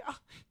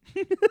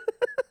ER.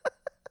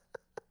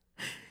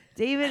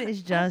 David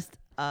is just,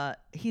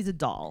 he's a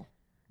doll.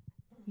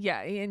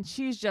 Yeah, and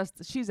she's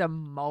a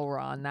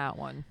moron on that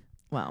one.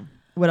 Well,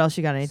 what else?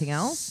 You got anything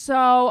else?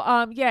 So,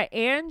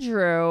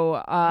 Andrew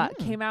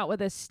came out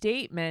with a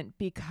statement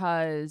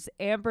because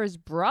Amber's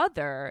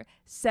brother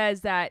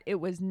says that it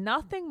was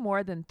nothing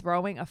more than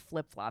throwing a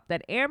flip-flop.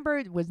 That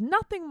Amber did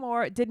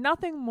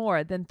nothing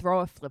more than throw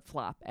a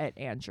flip-flop at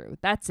Andrew.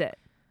 That's it.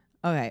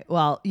 Okay,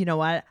 well, you know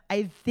what?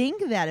 I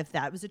think that if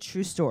that was a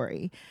true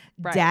story,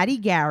 Right. Daddy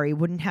Gary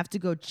wouldn't have to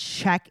go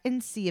check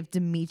and see if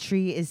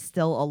Dimitri is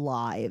still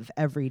alive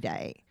every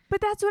day.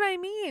 But that's what I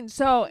mean.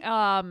 So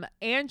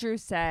Andrew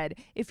said,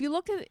 if you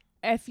look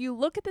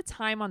at the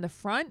time on the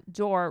front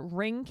door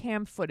ring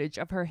cam footage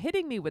of her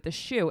hitting me with a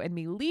shoe and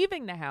me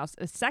leaving the house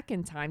a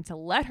second time to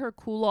let her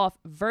cool off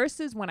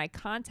versus when I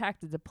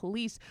contacted the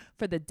police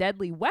for the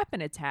deadly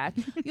weapon attack,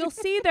 you'll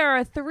see there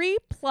are 3+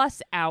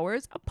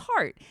 hours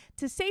apart.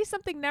 To say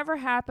something never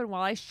happened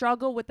while I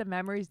struggle with the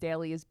memories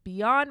daily is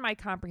beyond my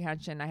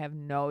comprehension. I have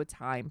no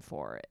time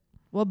for it.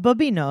 Well,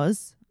 Bubby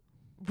knows.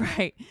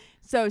 Right.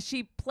 So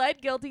she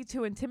pled guilty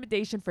to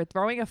intimidation for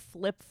throwing a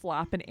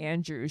flip-flop at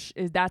Andrew.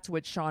 That's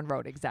what Sean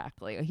wrote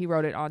exactly. He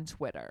wrote it on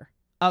Twitter.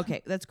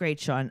 Okay, that's great,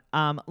 Sean.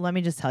 Let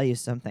me just tell you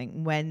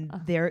something. When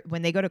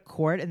they go to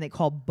court and they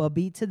call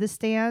Bubby to the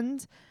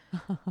stand,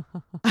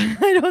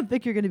 I don't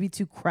think you're going to be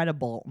too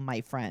credible,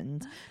 my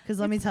friend. Because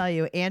let me tell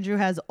you, Andrew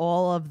has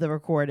all of the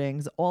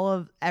recordings, all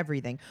of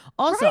everything.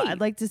 Also, Right. I'd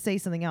like to say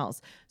something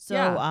else. So,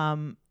 Yeah.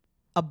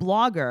 a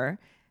blogger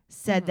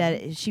said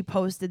that she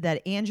posted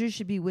that Andrew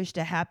should be wished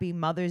a happy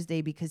Mother's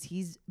Day because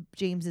he's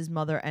James's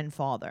mother and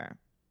father.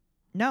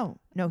 No,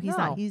 he's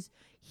not.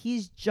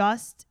 He's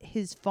just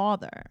his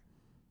father.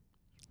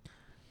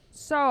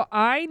 So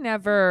I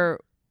never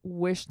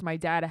wished my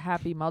dad a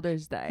happy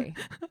Mother's Day,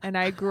 and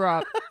I grew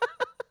up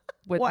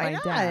with Why my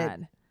not?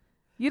 dad.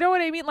 You know what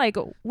I mean? Like,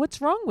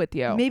 what's wrong with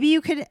you? Maybe you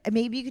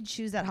could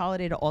choose that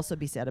holiday to also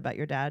be sad about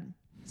your dad.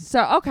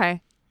 So, okay.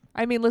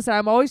 I mean, listen,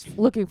 I'm always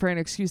looking for an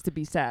excuse to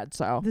be sad,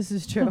 so. This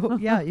is true.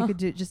 Yeah, you could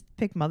just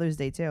pick Mother's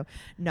Day too.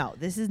 No,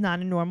 this is not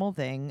a normal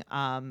thing.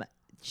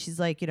 She's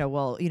like,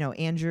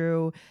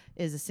 Andrew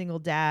is a single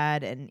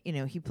dad and,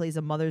 he plays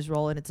a mother's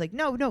role. And it's like,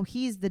 no,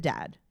 he's the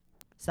dad.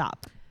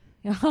 Stop.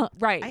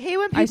 Right. I hate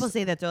when people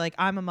say that. They're like,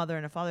 I'm a mother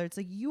and a father. It's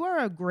like, you are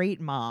a great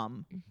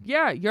mom.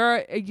 Yeah,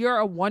 you're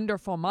a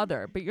wonderful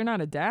mother, but you're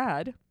not a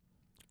dad.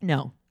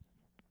 No.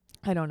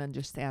 I don't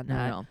understand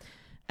that. No.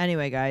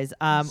 Anyway, guys,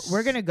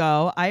 we're going to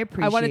go. I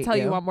appreciate I want to tell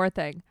you one more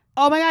thing.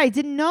 Oh, my God. I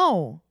didn't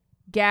know.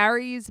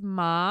 Gary's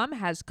mom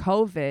has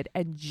COVID,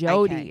 and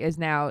Jody is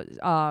now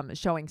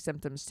showing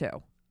symptoms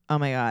too. Oh,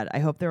 my God. I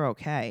hope they're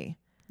okay.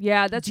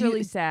 Yeah, that's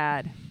really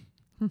sad.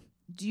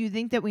 Do you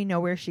think that we know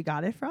where she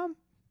got it from?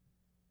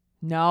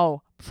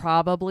 No,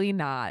 probably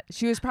not.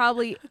 She's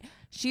probably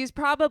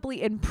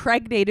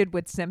impregnated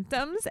with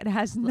symptoms and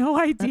has no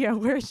idea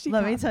where she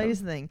Let me got tell you them.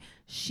 something.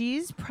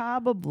 She's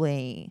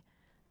probably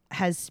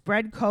has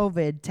spread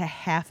COVID to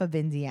half of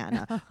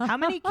Indiana. How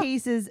many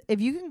cases, if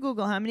you can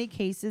Google how many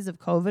cases of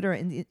COVID are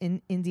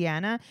in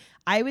Indiana,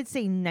 I would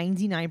say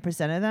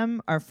 99% of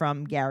them are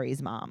from Gary's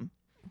mom.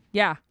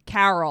 Yeah,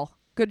 Carol.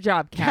 Good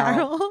job,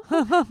 Carol.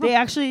 They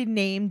actually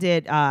named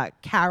it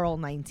Carol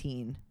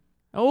 19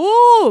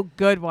 Oh,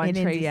 good one,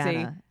 in Tracy.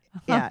 Indiana.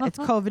 Yeah, it's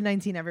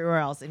COVID-19 everywhere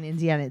else. In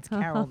Indiana, it's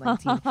Carol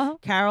 19.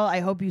 Carol, I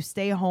hope you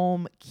stay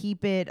home,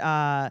 keep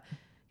your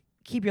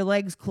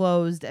legs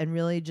closed, and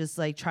really just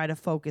like try to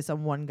focus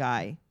on one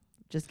guy.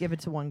 Just give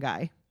it to one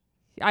guy.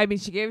 I mean,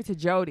 she gave it to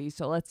Jody,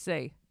 so let's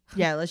see.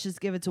 Yeah, let's just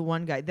give it to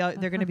one guy. They're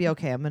going to be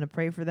okay. I'm going to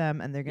pray for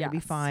them, and they're going to be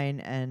Yes. fine,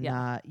 and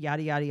Yeah.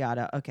 yada, yada,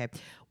 yada. Okay.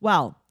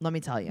 Well, let me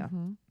tell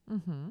you.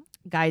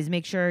 Guys,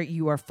 make sure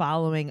you are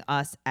following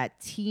us at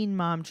Teen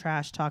Mom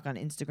Trash Talk on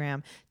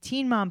Instagram,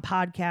 Teen Mom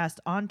Podcast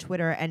on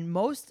Twitter, and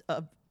most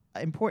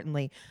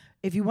importantly,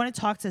 if you want to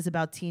talk to us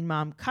about Teen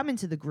Mom, come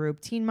into the group.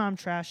 Teen Mom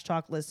Trash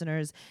Talk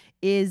listeners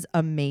is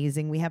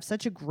amazing. We have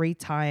such a great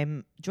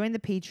time. Join the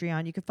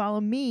Patreon. You can follow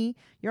me,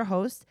 your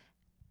host,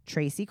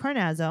 Tracy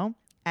Carnazzo,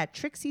 at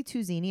Trixie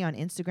Tuzini on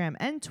Instagram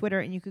and Twitter.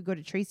 And you could go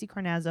to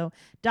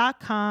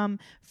tracycarnazzo.com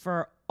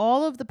for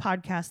all of the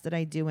podcasts that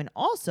I do and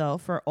also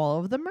for all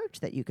of the merch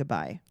that you could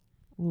buy.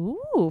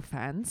 Ooh,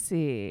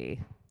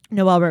 fancy.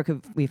 Noelle, where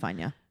could we find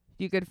you?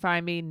 You could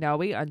find me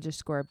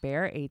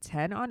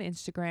Noe_bear810 on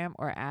Instagram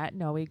or at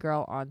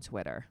NoeGirl on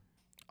Twitter.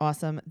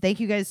 Awesome. Thank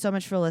you guys so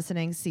much for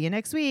listening. See you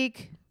next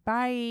week.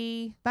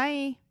 Bye.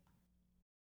 Bye.